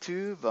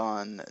YouTube,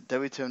 on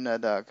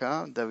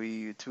W2Mnet.com,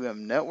 W2M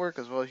Network,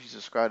 as well as you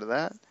subscribe to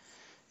that.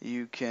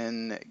 You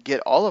can get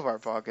all of our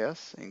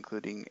podcasts,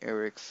 including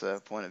Erik's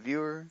Point of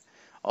Viewer,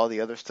 all the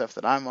other stuff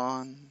that I'm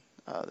on,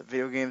 the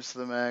video games to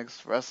the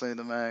max, wrestling to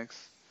the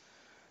max,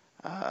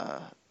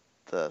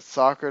 the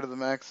soccer to the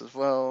max as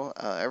well,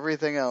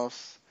 everything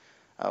else.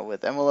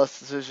 With MLS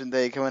Decision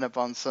Day coming up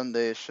on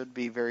Sunday, it should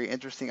be very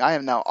interesting. I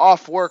am now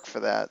off work for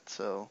that,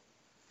 so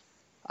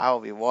I will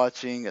be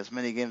watching as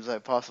many games as I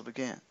possibly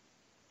can.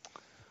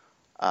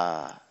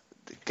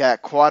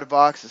 Got Quad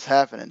Box is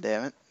happening,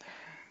 damn it.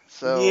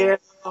 So yeah,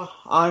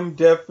 I'm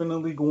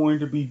definitely going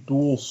to be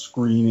dual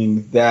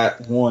screening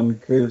that one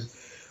because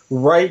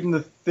right in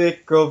the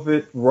thick of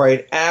it,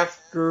 right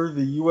after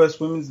the U.S.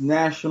 women's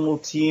national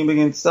team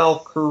against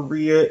South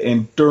Korea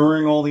and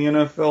during all the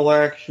NFL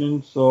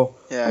action. So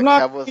yeah,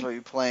 Cowboys will be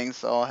playing,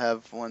 so I'll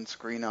have one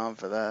screen on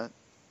for that.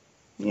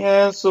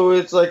 Yeah, so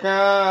it's like,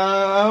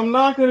 I'm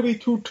not going to be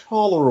too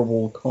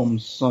tolerable come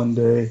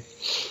Sunday.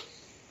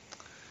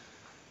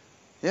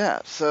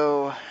 Yeah,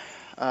 so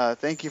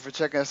thank you for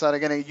checking us out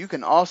again. You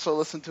can also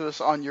listen to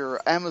us on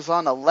your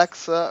Amazon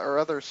Alexa or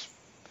other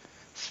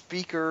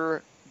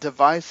speaker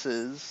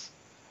devices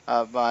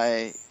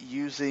by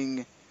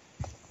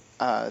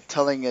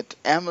telling it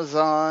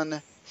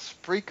Amazon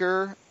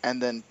Spreaker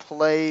and then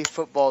play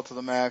Football to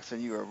the Max,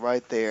 and you are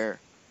right there.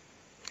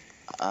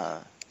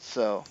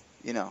 So,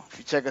 if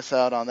you check us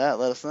out on that,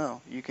 let us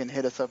know. You can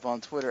hit us up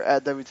on Twitter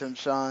at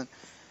WTMSean,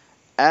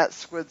 at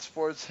Squid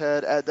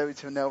Sportshead, at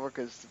WTM Network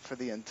is for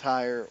the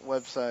entire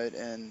website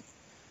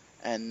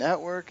and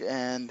network.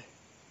 And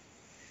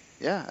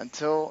yeah,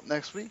 until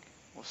next week,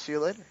 we'll see you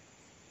later.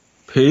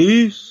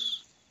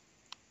 Peace.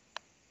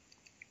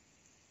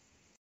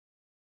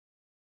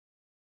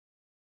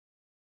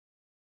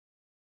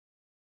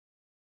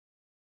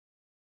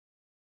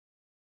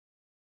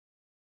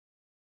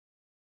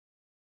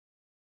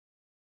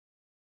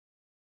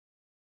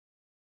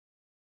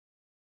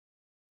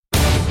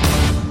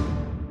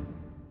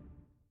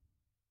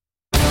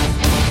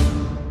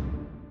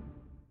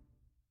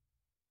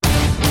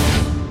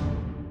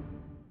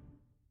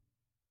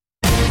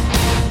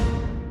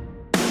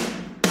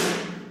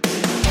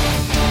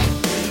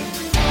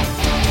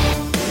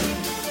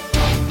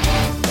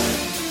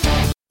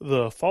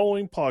 The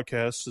following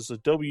podcast is a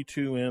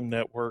W2M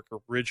Network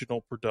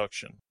original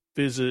production.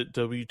 Visit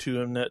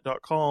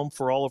W2Mnet.com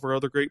for all of our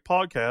other great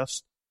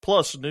podcasts,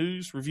 plus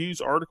news,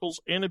 reviews, articles,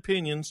 and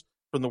opinions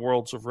from the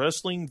worlds of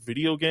wrestling,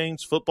 video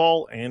games,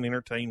 football, and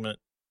entertainment.